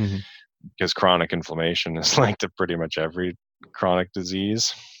 Mm-hmm. Because chronic inflammation is linked to pretty much every chronic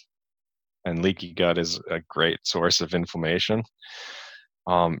disease, and leaky gut is a great source of inflammation.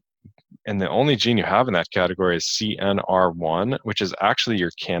 And the only gene you have in that category is CNR1, which is actually your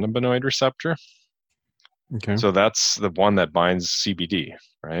cannabinoid receptor. Okay. So that's the one that binds CBD,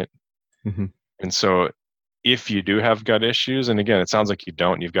 right? Mm-hmm. And so if you do have gut issues, and again, it sounds like you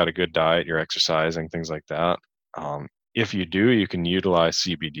don't, you've got a good diet, you're exercising, things like that. If you do, you can utilize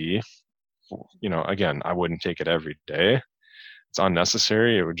CBD. Again, I wouldn't take it every day. It's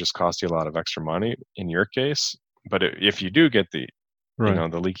unnecessary. It would just cost you a lot of extra money in your case. But if you do get the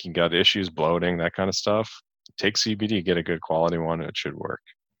the leaky gut issues, bloating, that kind of stuff, take CBD, get a good quality one, and it should work.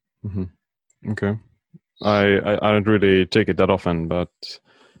 Mm-hmm. Okay. I don't really take it that often, but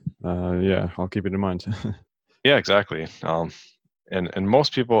I'll keep it in mind. Yeah, exactly. And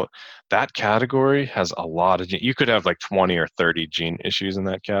most people, that category has a lot of you could have like 20 or 30 gene issues in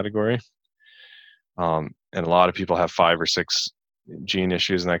that category. And a lot of people have 5 or 6 gene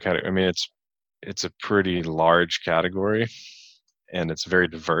issues in that category. I mean, it's a pretty large category, and it's very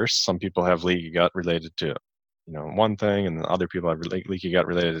diverse. Some people have leaky gut related to one thing, and other people have leaky gut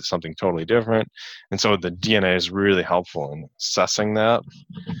related to something totally different. And so the DNA is really helpful in assessing that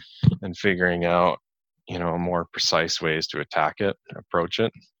and figuring out more precise ways to approach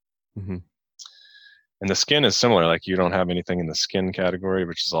it. Mm-hmm. And the skin is similar. Like you don't have anything in the skin category,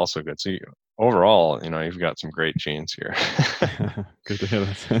 which is also good. So overall, you've got some great genes here. Good to hear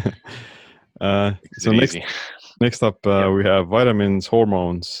that. So next up, we have vitamins,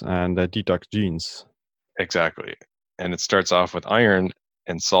 hormones, and detox genes. Exactly. And it starts off with iron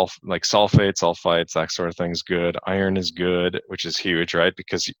and sulfate, sulfites, that sort of thing's good. Iron is good, which is huge, right?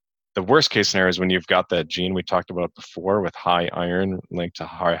 Because the worst case scenario is when you've got that gene we talked about before with high iron linked to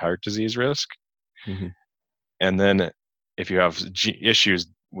high heart disease risk. Mm-hmm. And then if you have issues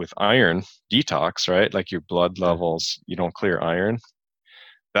with iron detox, right? Like your blood levels, you don't clear iron.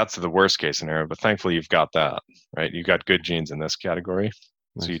 That's the worst case scenario, but thankfully you've got that, right? You've got good genes in this category.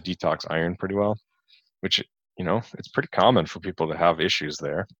 Nice. So you detox iron pretty well, which, it's pretty common for people to have issues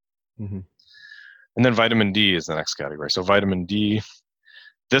there. Mm-hmm. And then vitamin D is the next category. So vitamin D,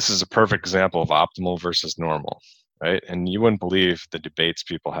 this is a perfect example of optimal versus normal, right? And you wouldn't believe the debates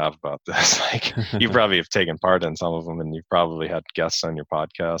people have about this. Like, you probably have taken part in some of them, and you've probably had guests on your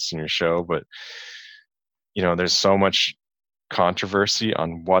podcast and your show, but there's so much controversy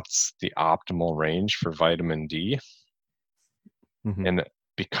on what's the optimal range for vitamin D. Mm-hmm. And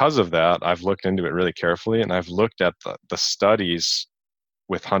because of that, I've looked into it really carefully, and I've looked at the studies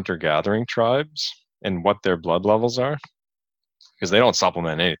with hunter-gathering tribes and what their blood levels are, because they don't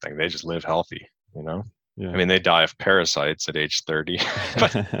supplement anything. They just live healthy, Yeah. I mean, they die of parasites at age 30,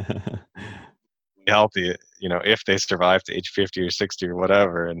 but healthy, if they survive to age 50 or 60 or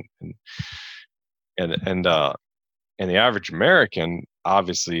whatever. And the average American,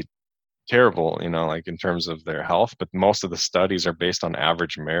 obviously terrible, like in terms of their health, but most of the studies are based on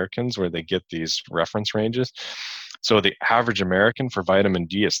average Americans where they get these reference ranges. So the average American for vitamin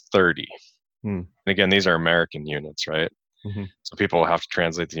D is 30. And again, these are American units, right? Mm-hmm. So people will have to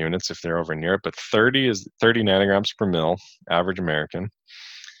translate the units if they're over in Europe, but 30 is 30 nanograms per mil, average American.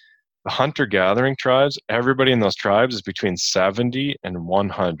 The hunter-gathering tribes, everybody in those tribes is between 70 and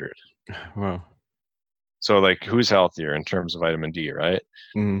 100. Wow. So like, who's healthier in terms of vitamin D, right?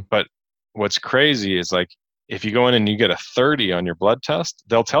 Mm-hmm. But what's crazy is, like, if you go in and you get a 30 on your blood test,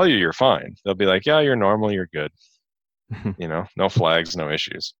 they'll tell you you're fine. They'll be like, yeah, you're normal, you're good. No flags, no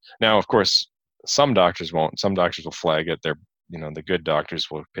issues. Now, of course, some doctors won't. Some doctors will flag it. They're, the good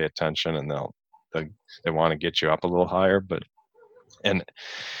doctors will pay attention, and they want to get you up a little higher. And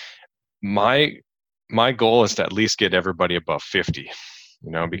my goal is to at least get everybody above 50.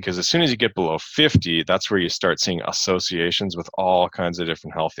 Because as soon as you get below 50, that's where you start seeing associations with all kinds of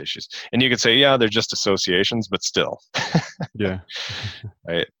different health issues. And you could say, yeah, they're just associations, but still. Yeah.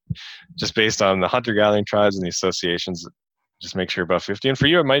 Right. Just based on the hunter-gathering tribes and the associations, just make sure you're above 50. And for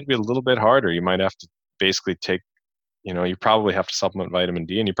you, it might be a little bit harder. You might have to basically take, you probably have to supplement vitamin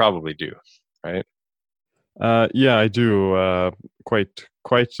D, and you probably do, right? Yeah, I do quite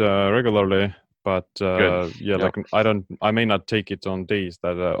regularly. But like I may not take it on days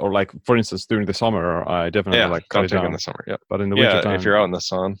that, or like for instance during the summer, I definitely cut it down. In the summer, yeah. But in the winter time, if you're out in the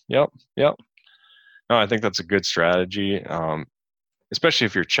sun, yep. No, I think that's a good strategy, especially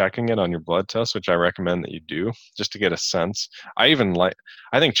if you're checking it on your blood test, which I recommend that you do, just to get a sense. I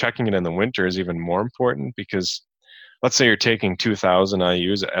think checking it in the winter is even more important, because let's say you're taking 2,000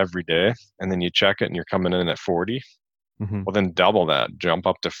 IUs every day, and then you check it and you're coming in at 40. Mm-hmm. Well, then double that, jump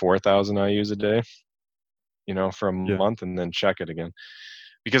up to 4,000 IUs a day, for a month, and then check it again.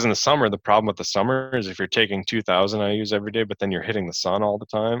 Because in the summer, the problem with the summer is if you're taking 2,000 IUs every day, but then you're hitting the sun all the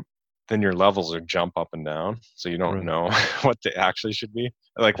time, then your levels are jump up and down. So you don't know what they actually should be,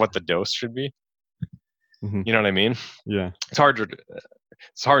 like what the dose should be. Mm-hmm. You know what I mean? Yeah. It's harder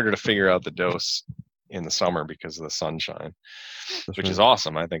to figure out the dose in the summer because of the sunshine, which is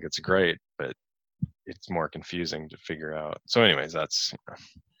awesome. I think it's great, but it's more confusing to figure out. So anyways, that's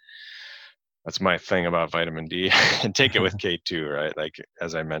my thing about vitamin D. And take it with K2, right? Like,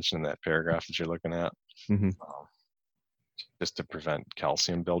 as I mentioned in that paragraph that you're looking at, just to prevent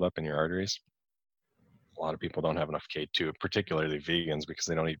calcium buildup in your arteries. A lot of people don't have enough K2, particularly vegans, because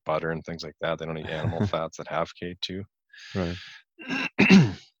they don't eat butter and things like that. They don't eat animal fats that have K2. Right.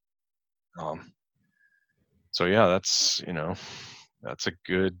 So yeah, that's a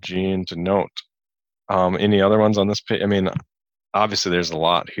good gene to note. Any other ones on this page? I mean, obviously there's a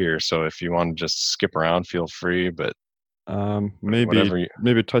lot here, so if you want to just skip around, feel free. But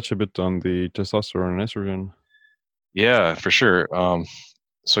maybe touch a bit on the testosterone and estrogen. Yeah, for sure.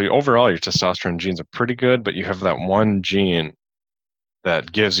 So overall, your testosterone genes are pretty good, but you have that one gene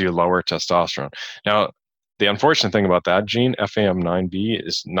that gives you lower testosterone. Now, the unfortunate thing about that gene, FAM9B,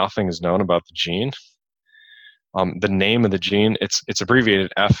 is nothing is known about the gene. The name of the gene, it's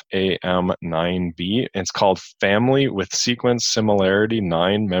abbreviated FAM9B, and it's called Family with Sequence Similarity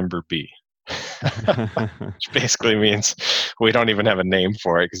 9 Member B. Which basically means we don't even have a name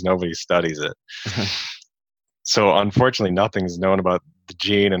for it because nobody studies it. So unfortunately, nothing's known about the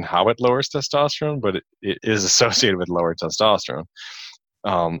gene and how it lowers testosterone, but it is associated with lower testosterone.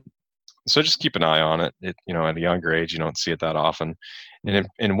 So just keep an eye on it. At a younger age, you don't see it that often. And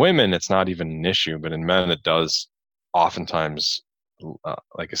in women, it's not even an issue, but in men, it does oftentimes,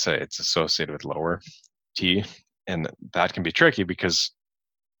 like I say, it's associated with lower T. And that can be tricky because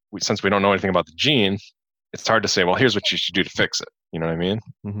since we don't know anything about the gene, it's hard to say, well, here's what you should do to fix it. You know what I mean?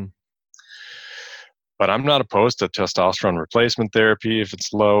 Mm-hmm. But I'm not opposed to testosterone replacement therapy if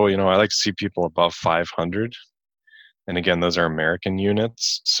it's low. I like to see people above 500. And again, those are American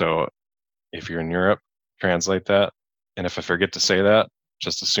units. So if you're in Europe, translate that. And if I forget to say that,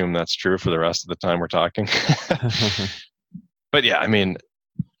 just assume that's true for the rest of the time we're talking. But yeah, I mean,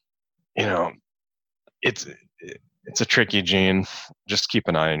 it's a tricky gene. Just keep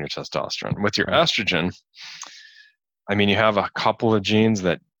an eye on your testosterone. With your estrogen, I mean, you have a couple of genes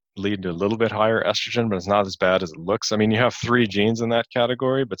that lead to a little bit higher estrogen, but it's not as bad as it looks. I mean, you have 3 genes in that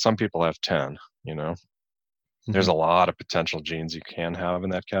category, but some people have 10, There's a lot of potential genes you can have in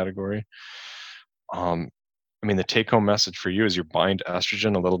that category. I mean, the take-home message for you is you bind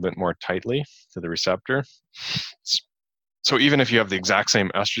estrogen a little bit more tightly to the receptor. So even if you have the exact same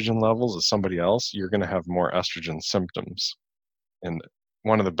estrogen levels as somebody else, you're going to have more estrogen symptoms. And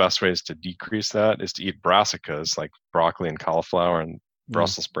one of the best ways to decrease that is to eat brassicas like broccoli and cauliflower and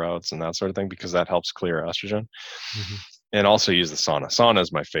Brussels sprouts and that sort of thing, because that helps clear estrogen. And also use the sauna. Sauna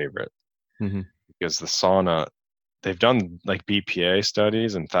is my favorite because the sauna, they've done like BPA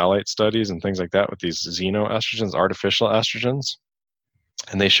studies and phthalate studies and things like that with these xenoestrogens, artificial estrogens.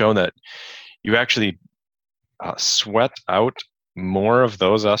 And they show that you actually sweat out more of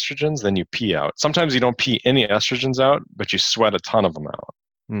those estrogens than you pee out. Sometimes you don't pee any estrogens out, but you sweat a ton of them out.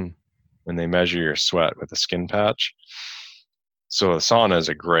 And they measure your sweat with a skin patch. So the sauna is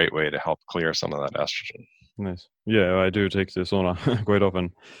a great way to help clear some of that estrogen. Nice. Yeah, I do take the sauna quite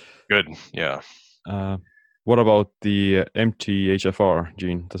often. Good. Yeah. What about the MTHFR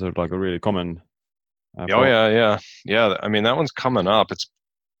gene? That's like a really common. Yeah. I mean, that one's coming up.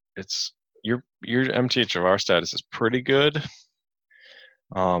 It's your MTHFR status is pretty good.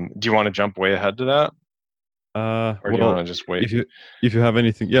 Do you want to jump way ahead to that? Or do you want to just wait? If you have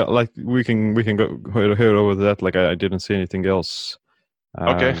anything, yeah, like we can go head over that. Like I didn't see anything else.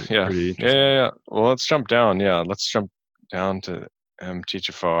 Okay. Yeah. Well, let's jump down. Yeah, let's jump down to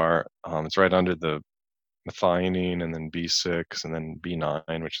MTHFR. It's right under the methionine, and then B6, and then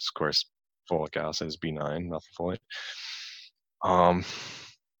B9, which is, of course, folic acid is B9, methylfolate.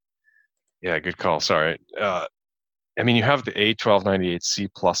 Yeah, good call. Sorry. I mean, you have the A1298C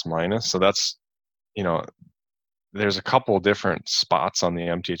plus minus, so that's, there's a couple different spots on the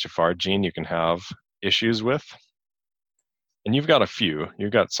MTHFR gene you can have issues with. And you've got a few.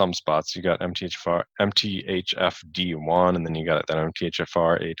 You've got some spots. You got MTHFD1, and then you got that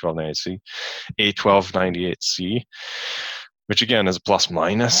MTHFR A1298C, which again is plus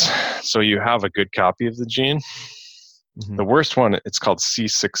minus. So you have a good copy of the gene. The worst one, it's called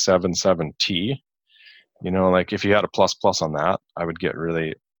C677T. Like if you had a plus on that, I would get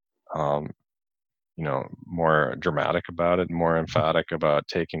really, more dramatic about it, more emphatic about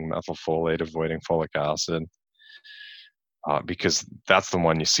taking methylfolate, avoiding folic acid. Because that's the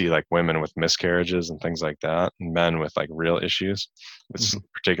one you see like women with miscarriages and things like that, and men with like real issues, with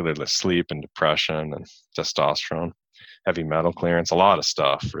particularly sleep and depression and testosterone, heavy metal clearance, a lot of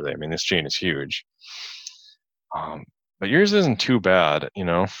stuff really. I mean, this gene is huge. But yours isn't too bad,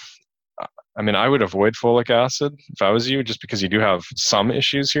 I mean, I would avoid folic acid if I was you, just because you do have some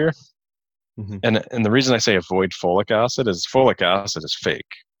issues here. And the reason I say avoid folic acid is fake.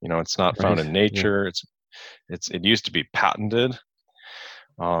 It's not found in nature. Yeah. It used to be patented.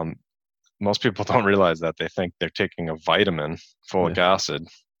 Most people don't realize that. They think they're taking a vitamin, folic acid,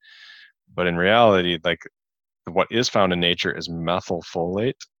 but in reality, like what is found in nature is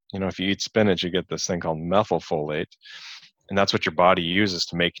methylfolate. If you eat spinach, you get this thing called methylfolate, and that's what your body uses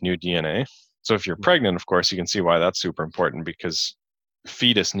to make new DNA. So if you're pregnant, of course, you can see why that's super important, because the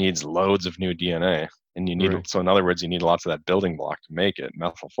fetus needs loads of new DNA, and you need so in other words, you need lots of that building block to make it,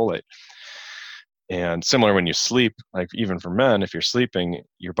 methylfolate. And similar when you sleep, like even for men, if you're sleeping,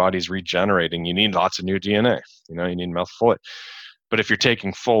 your body's regenerating. You need lots of new DNA. You need methylfolate. But if you're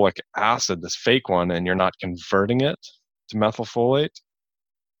taking folic acid, this fake one, and you're not converting it to methylfolate,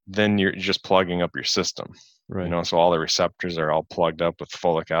 then you're just plugging up your system. So all the receptors are all plugged up with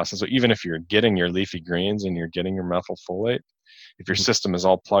folic acid. So even if you're getting your leafy greens and you're getting your methylfolate, if your system is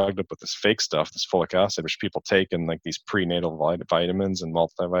all plugged up with this fake stuff, this folic acid, which people take in like these prenatal vitamins and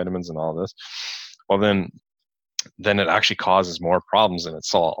multivitamins and all this, well, then it actually causes more problems than it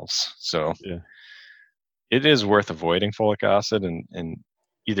solves. So it is worth avoiding folic acid. And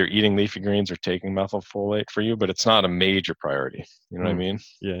either eating leafy greens or taking methylfolate for you, but it's not a major priority. You know what I mean?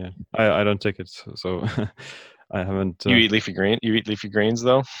 Yeah. I don't take it, so I haven't. You eat leafy greens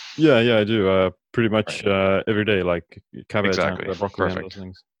though? Yeah, I do. Pretty much every day, like cabbage Exactly. and broccoli and Perfect. those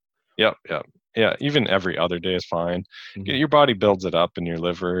things. Yep. Yeah. Even every other day is fine. Mhm. Your body builds it up in your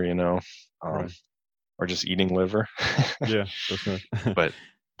liver, Right. or just eating liver. Yeah, that's right.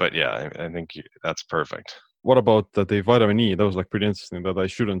 But yeah, I think that's perfect. What about the vitamin E? That was like pretty interesting. That I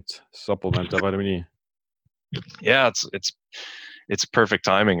shouldn't supplement the vitamin E. Yeah, it's perfect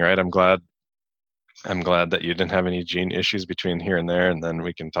timing, right? I'm glad that you didn't have any gene issues between here and there, and then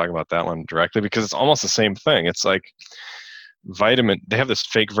we can talk about that one directly because it's almost the same thing. It's like they have this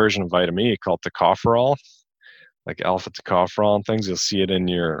fake version of vitamin E called tocopherol, like alpha tocopherol and things. You'll see it in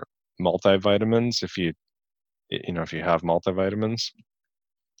your multivitamins if you have multivitamins.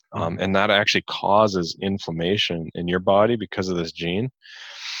 And that actually causes inflammation in your body because of this gene.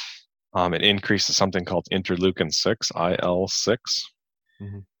 It increases something called interleukin 6, IL-6.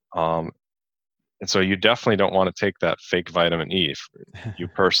 And so you definitely don't want to take that fake vitamin E. You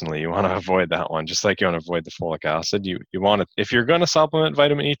personally, you want to avoid that one, just like you want to avoid the folic acid. You want to, if you're going to supplement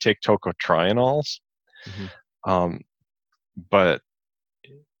vitamin E, take tocotrienols. But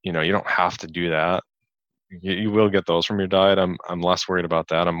you don't have to do that. You will get those from your diet. I'm less worried about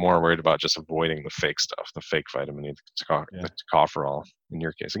that. I'm more worried about just avoiding the fake stuff, the fake vitamin E, the tocopherol. In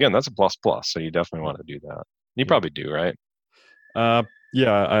your case, again, that's a plus. So you definitely want to do that. You probably do, right?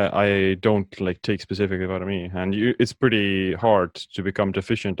 Yeah, I don't like take specifically vitamin E, and it's pretty hard to become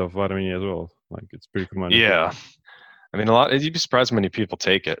deficient of vitamin E as well. Like it's pretty common. Yeah, I mean, you'd be surprised how many people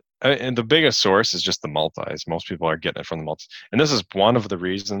take it. And the biggest source is just the multis. Most people are getting it from the multis, and this is one of the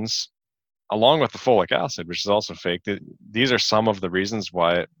reasons, along with the folic acid, which is also fake. These are some of the reasons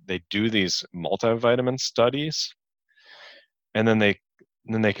why they do these multivitamin studies, and then they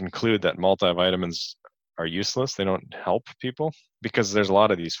conclude that multivitamins are useless. They don't help people because there's a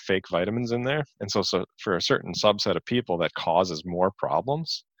lot of these fake vitamins in there. And so for a certain subset of people, that causes more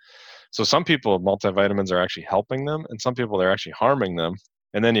problems. So some people, multivitamins are actually helping them, and some people, they're actually harming them.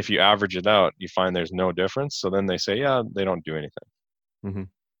 And then if you average it out, you find there's no difference. So then they say, yeah, they don't do anything.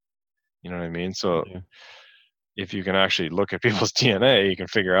 You know what I mean? So if you can actually look at people's DNA, you can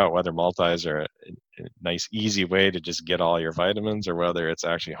figure out whether multis are a nice, easy way to just get all your vitamins or whether it's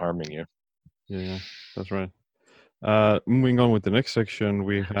actually harming you. Yeah, that's right. Moving on with the next section,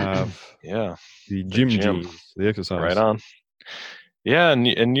 we have the gym genes, the exercise. Right on. Yeah,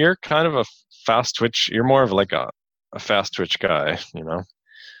 and you're kind of a fast twitch. You're more of like a fast twitch guy,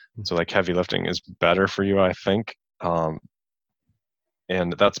 So like heavy lifting is better for you, I think.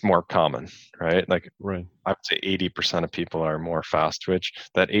 And that's more common, right? Like I would say 80% of people are more fast twitch.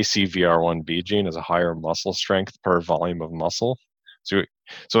 That ACVR1B gene is a higher muscle strength per volume of muscle. So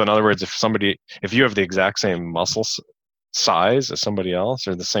in other words, if you have the exact same muscle size as somebody else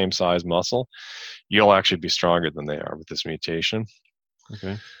or the same size muscle, you'll actually be stronger than they are with this mutation.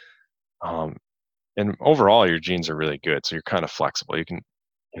 Okay. And overall, your genes are really good. So you're kind of flexible. You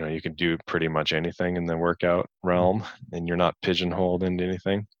can do pretty much anything in the workout realm, and you're not pigeonholed into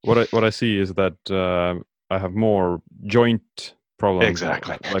anything. What I see is that I have more joint problems.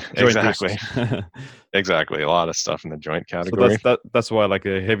 Exactly. Exactly. Exactly. A lot of stuff in the joint category. So that's why like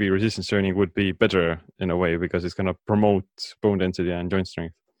a heavy resistance training would be better in a way, because it's going to promote bone density and joint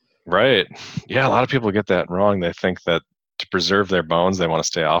strength. Right. Yeah. A lot of people get that wrong. They think that to preserve their bones, they want to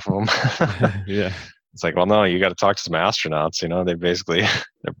stay off of them. Yeah. It's like, well, no, you got to talk to some astronauts, they basically,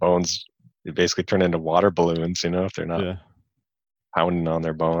 their bones, they basically turn into water balloons, if they're not pounding on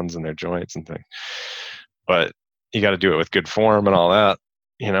their bones and their joints and things. But you got to do it with good form and all that,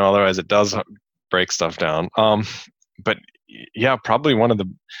 otherwise it does break stuff down. But yeah, probably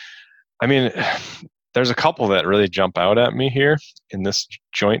there's a couple that really jump out at me here in this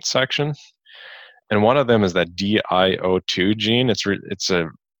joint section. And one of them is that DIO2 gene.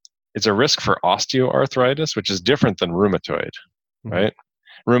 It's a risk for osteoarthritis, which is different than rheumatoid, right?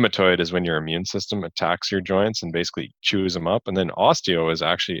 Rheumatoid is when your immune system attacks your joints and basically chews them up. And then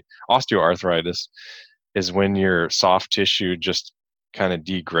osteoarthritis is when your soft tissue just kind of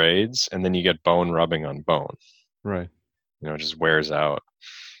degrades and then you get bone rubbing on bone. Right. It just wears out.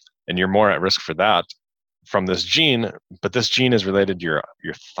 And you're more at risk for that from this gene, but this gene is related to your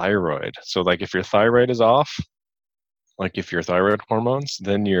thyroid. So like if your thyroid is off, like if your thyroid hormones,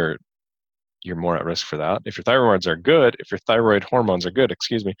 then you're more at risk for that. If your thyroid hormones are good,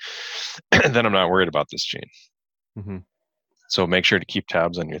 then I'm not worried about this gene. So make sure to keep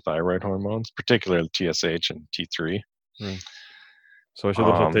tabs on your thyroid hormones, particularly TSH and T3. Right. So I should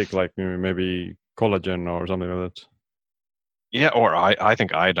also take like maybe collagen or something like that. Yeah, or I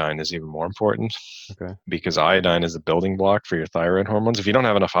think iodine is even more important Okay. because iodine is the building block for your thyroid hormones. If you don't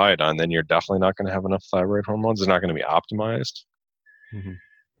have enough iodine, then you're definitely not going to have enough thyroid hormones. They're not going to be optimized.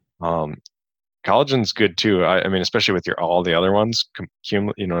 Mm-hmm. Um, Collagen's good too. I mean, especially with all the other ones,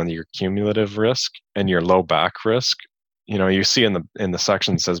 your cumulative risk and your low back risk. You see in the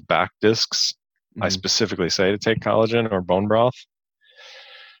section that says back discs. I Mm-hmm. specifically say to take collagen or bone broth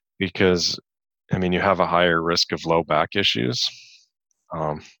because, I mean, you have a higher risk of low back issues.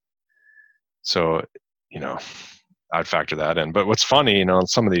 So, I'd factor that in. But what's funny,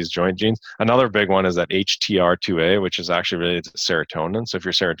 some of these joint genes, another big one is that HTR2A, which is actually related to serotonin. So if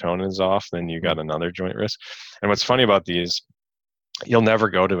your serotonin is off, then you got another joint risk. And what's funny about these, you'll never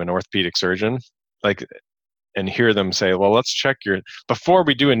go to an orthopedic surgeon and hear them say, well, let's check before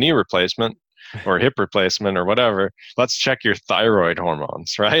we do a knee replacement or hip replacement or whatever, let's check your thyroid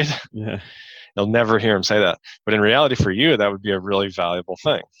hormones, right? Yeah. You'll never hear them say that. But in reality for you, that would be a really valuable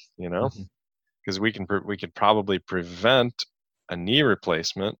thing, Mm-hmm. because we could probably prevent a knee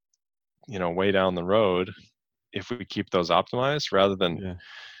replacement, way down the road if we keep those optimized rather than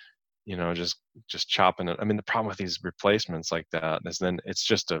just chopping it. I mean, the problem with these replacements like that is then it's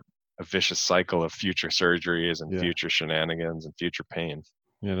just a vicious cycle of future surgeries and future shenanigans and future pain.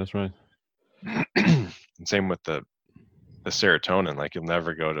 Yeah, that's right. And same with the serotonin. Like, you'll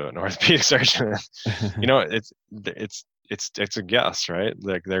never go to an orthopedic surgeon. It's a guess, right?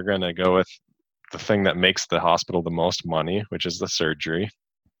 Like, they're gonna go with the thing that makes the hospital the most money, which is the surgery,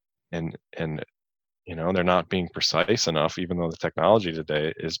 and they're not being precise enough, even though the technology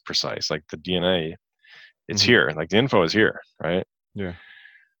today is precise. Like the DNA, it's here, like the info is here, right? Yeah.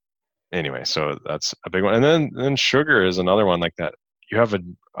 Anyway, so that's a big one. And then sugar is another one like that. You have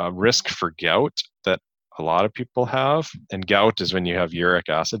a risk for gout that a lot of people have, and gout is when you have uric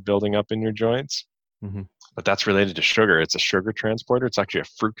acid building up in your joints. Mm-hmm. But that's related to sugar. It's a sugar transporter. It's actually a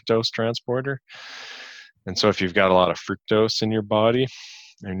fructose transporter. And so if you've got a lot of fructose in your body,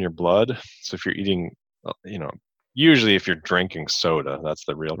 in your blood, so if you're eating, usually if you're drinking soda, that's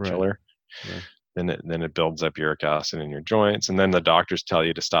the real killer. Right. Then it builds up uric acid in your joints, and then the doctors tell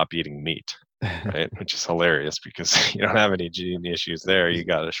you to stop eating meat, right? Which is hilarious because you don't have any gene issues there. You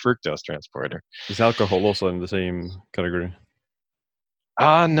got a fructose transporter. Is alcohol also in the same category?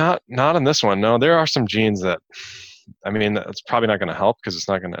 Not in this one. No, there are some genes that, I mean, it's probably not going to help because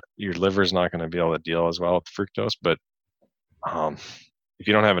your liver's not going to be able to deal as well with fructose. But if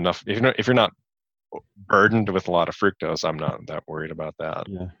you don't have enough, if you're not burdened with a lot of fructose, I'm not that worried about that.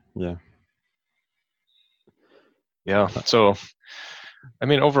 Yeah. So, I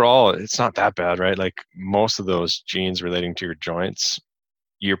mean, overall, it's not that bad, right? Like, most of those genes relating to your joints,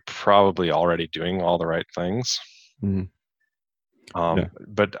 you're probably already doing all the right things. Mm-hmm.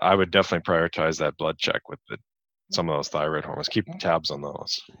 But I would definitely prioritize that blood check with some of those thyroid hormones. Keep tabs on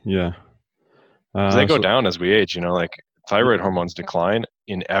those. Yeah. They go down as we age, like thyroid hormones decline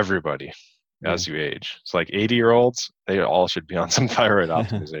in everybody as you age. It's like 80-year-olds, they all should be on some thyroid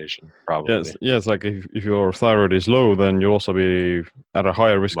optimization, probably. Yes, like if your thyroid is low, then you'll also be at a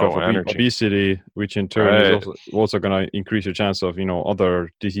higher risk of obesity, which in turn is also going to increase your chance of, other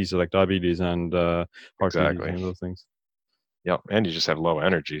diseases like diabetes and heart disease and those things. Yep, and you just have low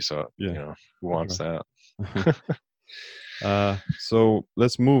energy, so who wants that? So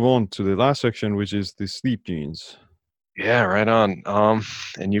let's move on to the last section, which is the sleep genes. Yeah, right on.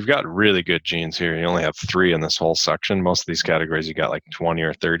 And you've got really good genes here. You only have 3 in this whole section. Most of these categories, you got like 20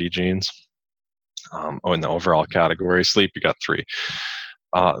 or 30 genes. In the overall category, sleep, you got 3.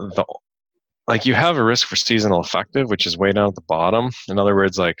 You have a risk for seasonal affective, which is way down at the bottom. In other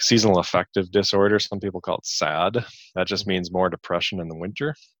words, like seasonal affective disorder, some people call it SAD. That just means more depression in the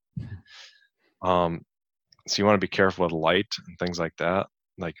winter. So you want to be careful with light and things like that.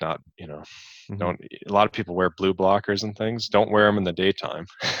 Like, not, don't, a lot of people wear blue blockers and things. Don't wear them in the daytime.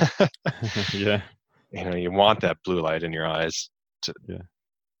 Yeah. You want that blue light in your eyes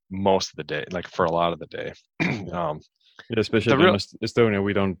most of the day, like for a lot of the day. Especially in Estonia,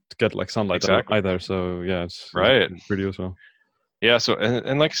 we don't get like sunlight either. So it's pretty useful. Yeah. So,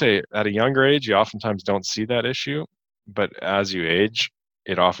 and like I say, at a younger age, you oftentimes don't see that issue, but as you age,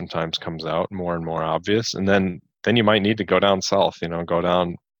 it oftentimes comes out more and more obvious. And then you might need to go down south, go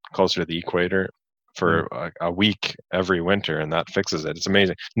down closer to the equator for a week every winter, and that fixes it. It's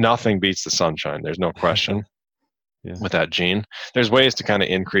amazing. Nothing beats the sunshine. There's no question with that gene. There's ways to kind of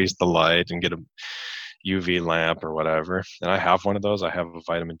increase the light and get a UV lamp or whatever. And I have one of those. I have a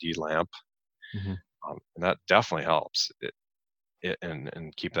vitamin D lamp. And that definitely helps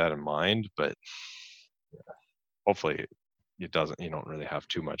and keep that in mind. But hopefully you don't really have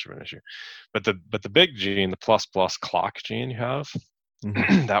too much of an issue. But the big gene, the plus clock gene you have,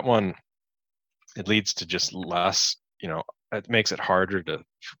 that one, it leads to just less, it makes it harder to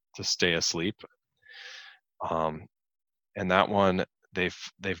stay asleep. And that one,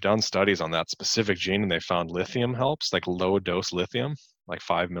 they've done studies on that specific gene, and they found lithium helps, like low dose lithium, like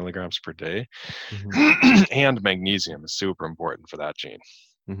 5 milligrams per day. And magnesium is super important for that gene.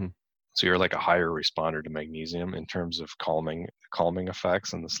 So you're like a higher responder to magnesium in terms of calming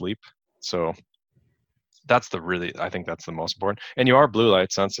effects in the sleep. So I think that's the most important. And you are blue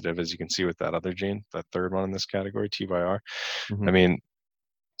light sensitive, as you can see with that other gene, that third one in this category, TYR. I mean,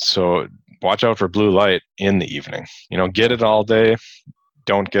 so watch out for blue light in the evening. Get it all day.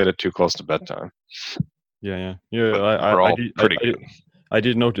 Don't get it too close to bedtime. Yeah. Pretty good. I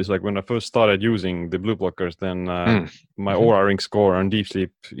did notice, like when I first started using the blue blockers, then my Oura Ring score on deep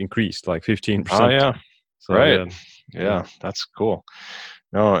sleep increased like 15%. Oh yeah, so, right. Yeah, that's cool.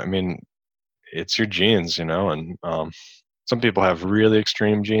 No, I mean, it's your genes, and some people have really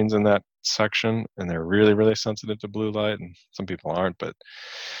extreme genes in that section, and they're really, really sensitive to blue light, and some people aren't. But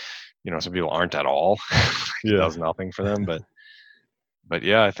some people aren't at all. It does nothing for them. But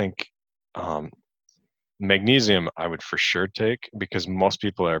yeah, I think magnesium I would for sure take, because most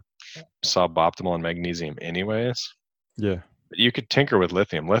people are suboptimal in magnesium anyways. Yeah. But you could tinker with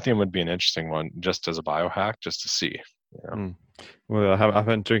lithium. Lithium would be an interesting one just as a biohack, just to see. Well, I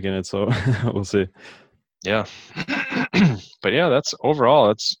haven't drinking it, so we'll see. Yeah. But yeah, it's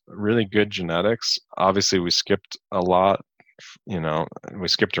really good genetics. Obviously we skipped a lot, we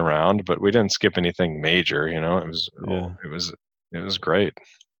skipped around, but we didn't skip anything major, it was great.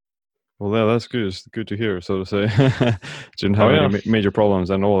 Well, yeah, that's good. It's good to hear, so to say. Didn't have any major problems,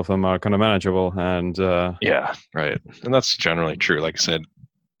 and all of them are kind of manageable. And yeah, right. And that's generally true. Like I said,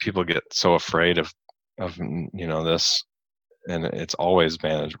 people get so afraid of this, and it's always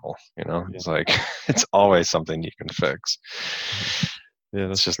manageable. It's like it's always something you can fix. Yeah,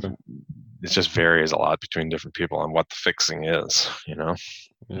 that's true. It just varies a lot between different people on what the fixing is. Yeah,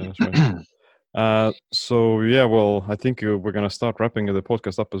 that's right. So yeah, well, I think we're gonna start wrapping the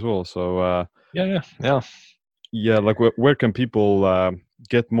podcast up as well. So yeah. Like, where can people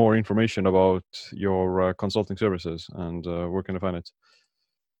get more information about your consulting services, and where can they find it?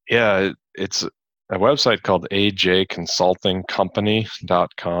 Yeah, it's a website called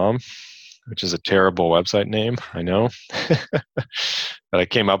ajconsultingcompany.com, which is a terrible website name, I know, but I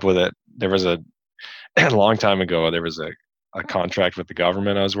came up with it. There was a long time ago. There was a contract with the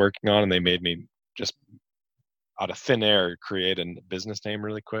government I was working on, and they made me just out of thin air create a business name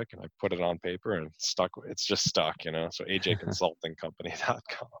really quick, and I put it on paper, and it's just stuck, so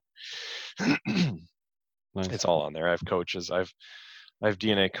ajconsultingcompany.com. Nice. It's all on there. I have coaches. I have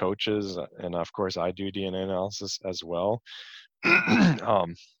DNA coaches, and of course I do DNA analysis as well.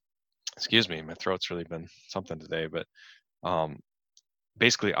 Excuse me, my throat's really been something today, but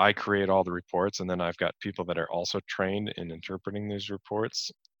basically I create all the reports, and then I've got people that are also trained in interpreting these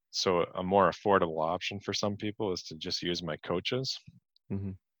reports. So a more affordable option for some people is to just use my coaches.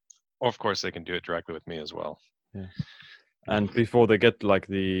 Or of course they can do it directly with me as well. Yeah. And before they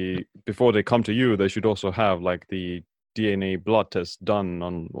before they come to you, they should also have like the DNA blood test done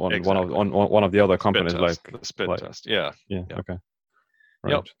on one of the other companies, the spit test. Yeah. Okay.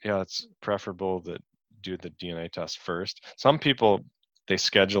 Right. Yep. Yeah, it's preferable that do the DNA test first. Some people, they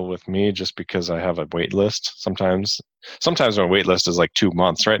schedule with me just because I have a wait list. Sometimes my wait list is like 2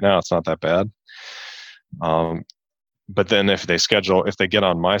 months. Right now, it's not that bad. But then if they get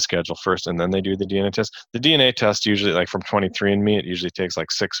on my schedule first and then they do the DNA test usually, like from 23andMe, it usually takes like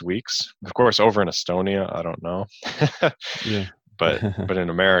 6 weeks. Of course, over in Estonia, I don't know. Yeah. But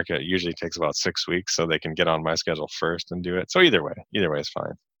in America, it usually takes about 6 weeks, so they can get on my schedule first and do it. So either way is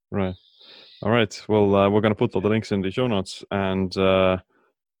fine. Right. All right. Well, we're going to put all the links in the show notes, and I'm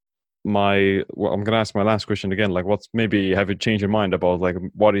going to ask my last question again. Like, have you changed your mind about, like,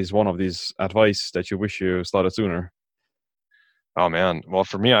 what is one of these advice that you wish you started sooner? Oh man. Well,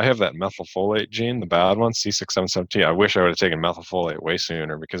 for me, I have that methylfolate gene, the bad one, C677T. I wish I would have taken methylfolate way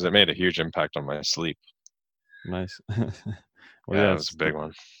sooner, because it made a huge impact on my sleep. Nice. Well, yeah, it's a big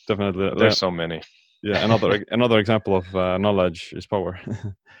one. Definitely. There's so many. Yeah, another example of knowledge is power.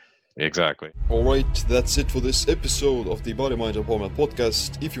 Exactly. All right, that's it for this episode of the Body Mind Empowerment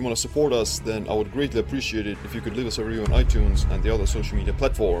Podcast. If you want to support us, then I would greatly appreciate it if you could leave us a review on iTunes and the other social media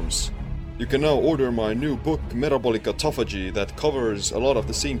platforms. You can now order my new book, Metabolic Autophagy, that covers a lot of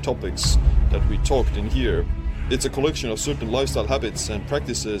the same topics that we talked in here. It's a collection of certain lifestyle habits and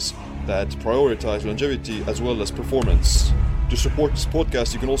practices that prioritize longevity as well as performance. To support this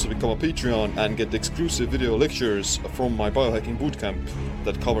podcast, you can also become a Patreon and get exclusive video lectures from my biohacking bootcamp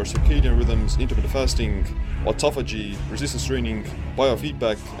that covers circadian rhythms, intermittent fasting, autophagy, resistance training,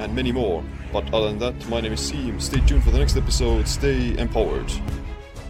 biofeedback, and many more. But other than that, my name is Siim. Stay tuned for the next episode. Stay empowered.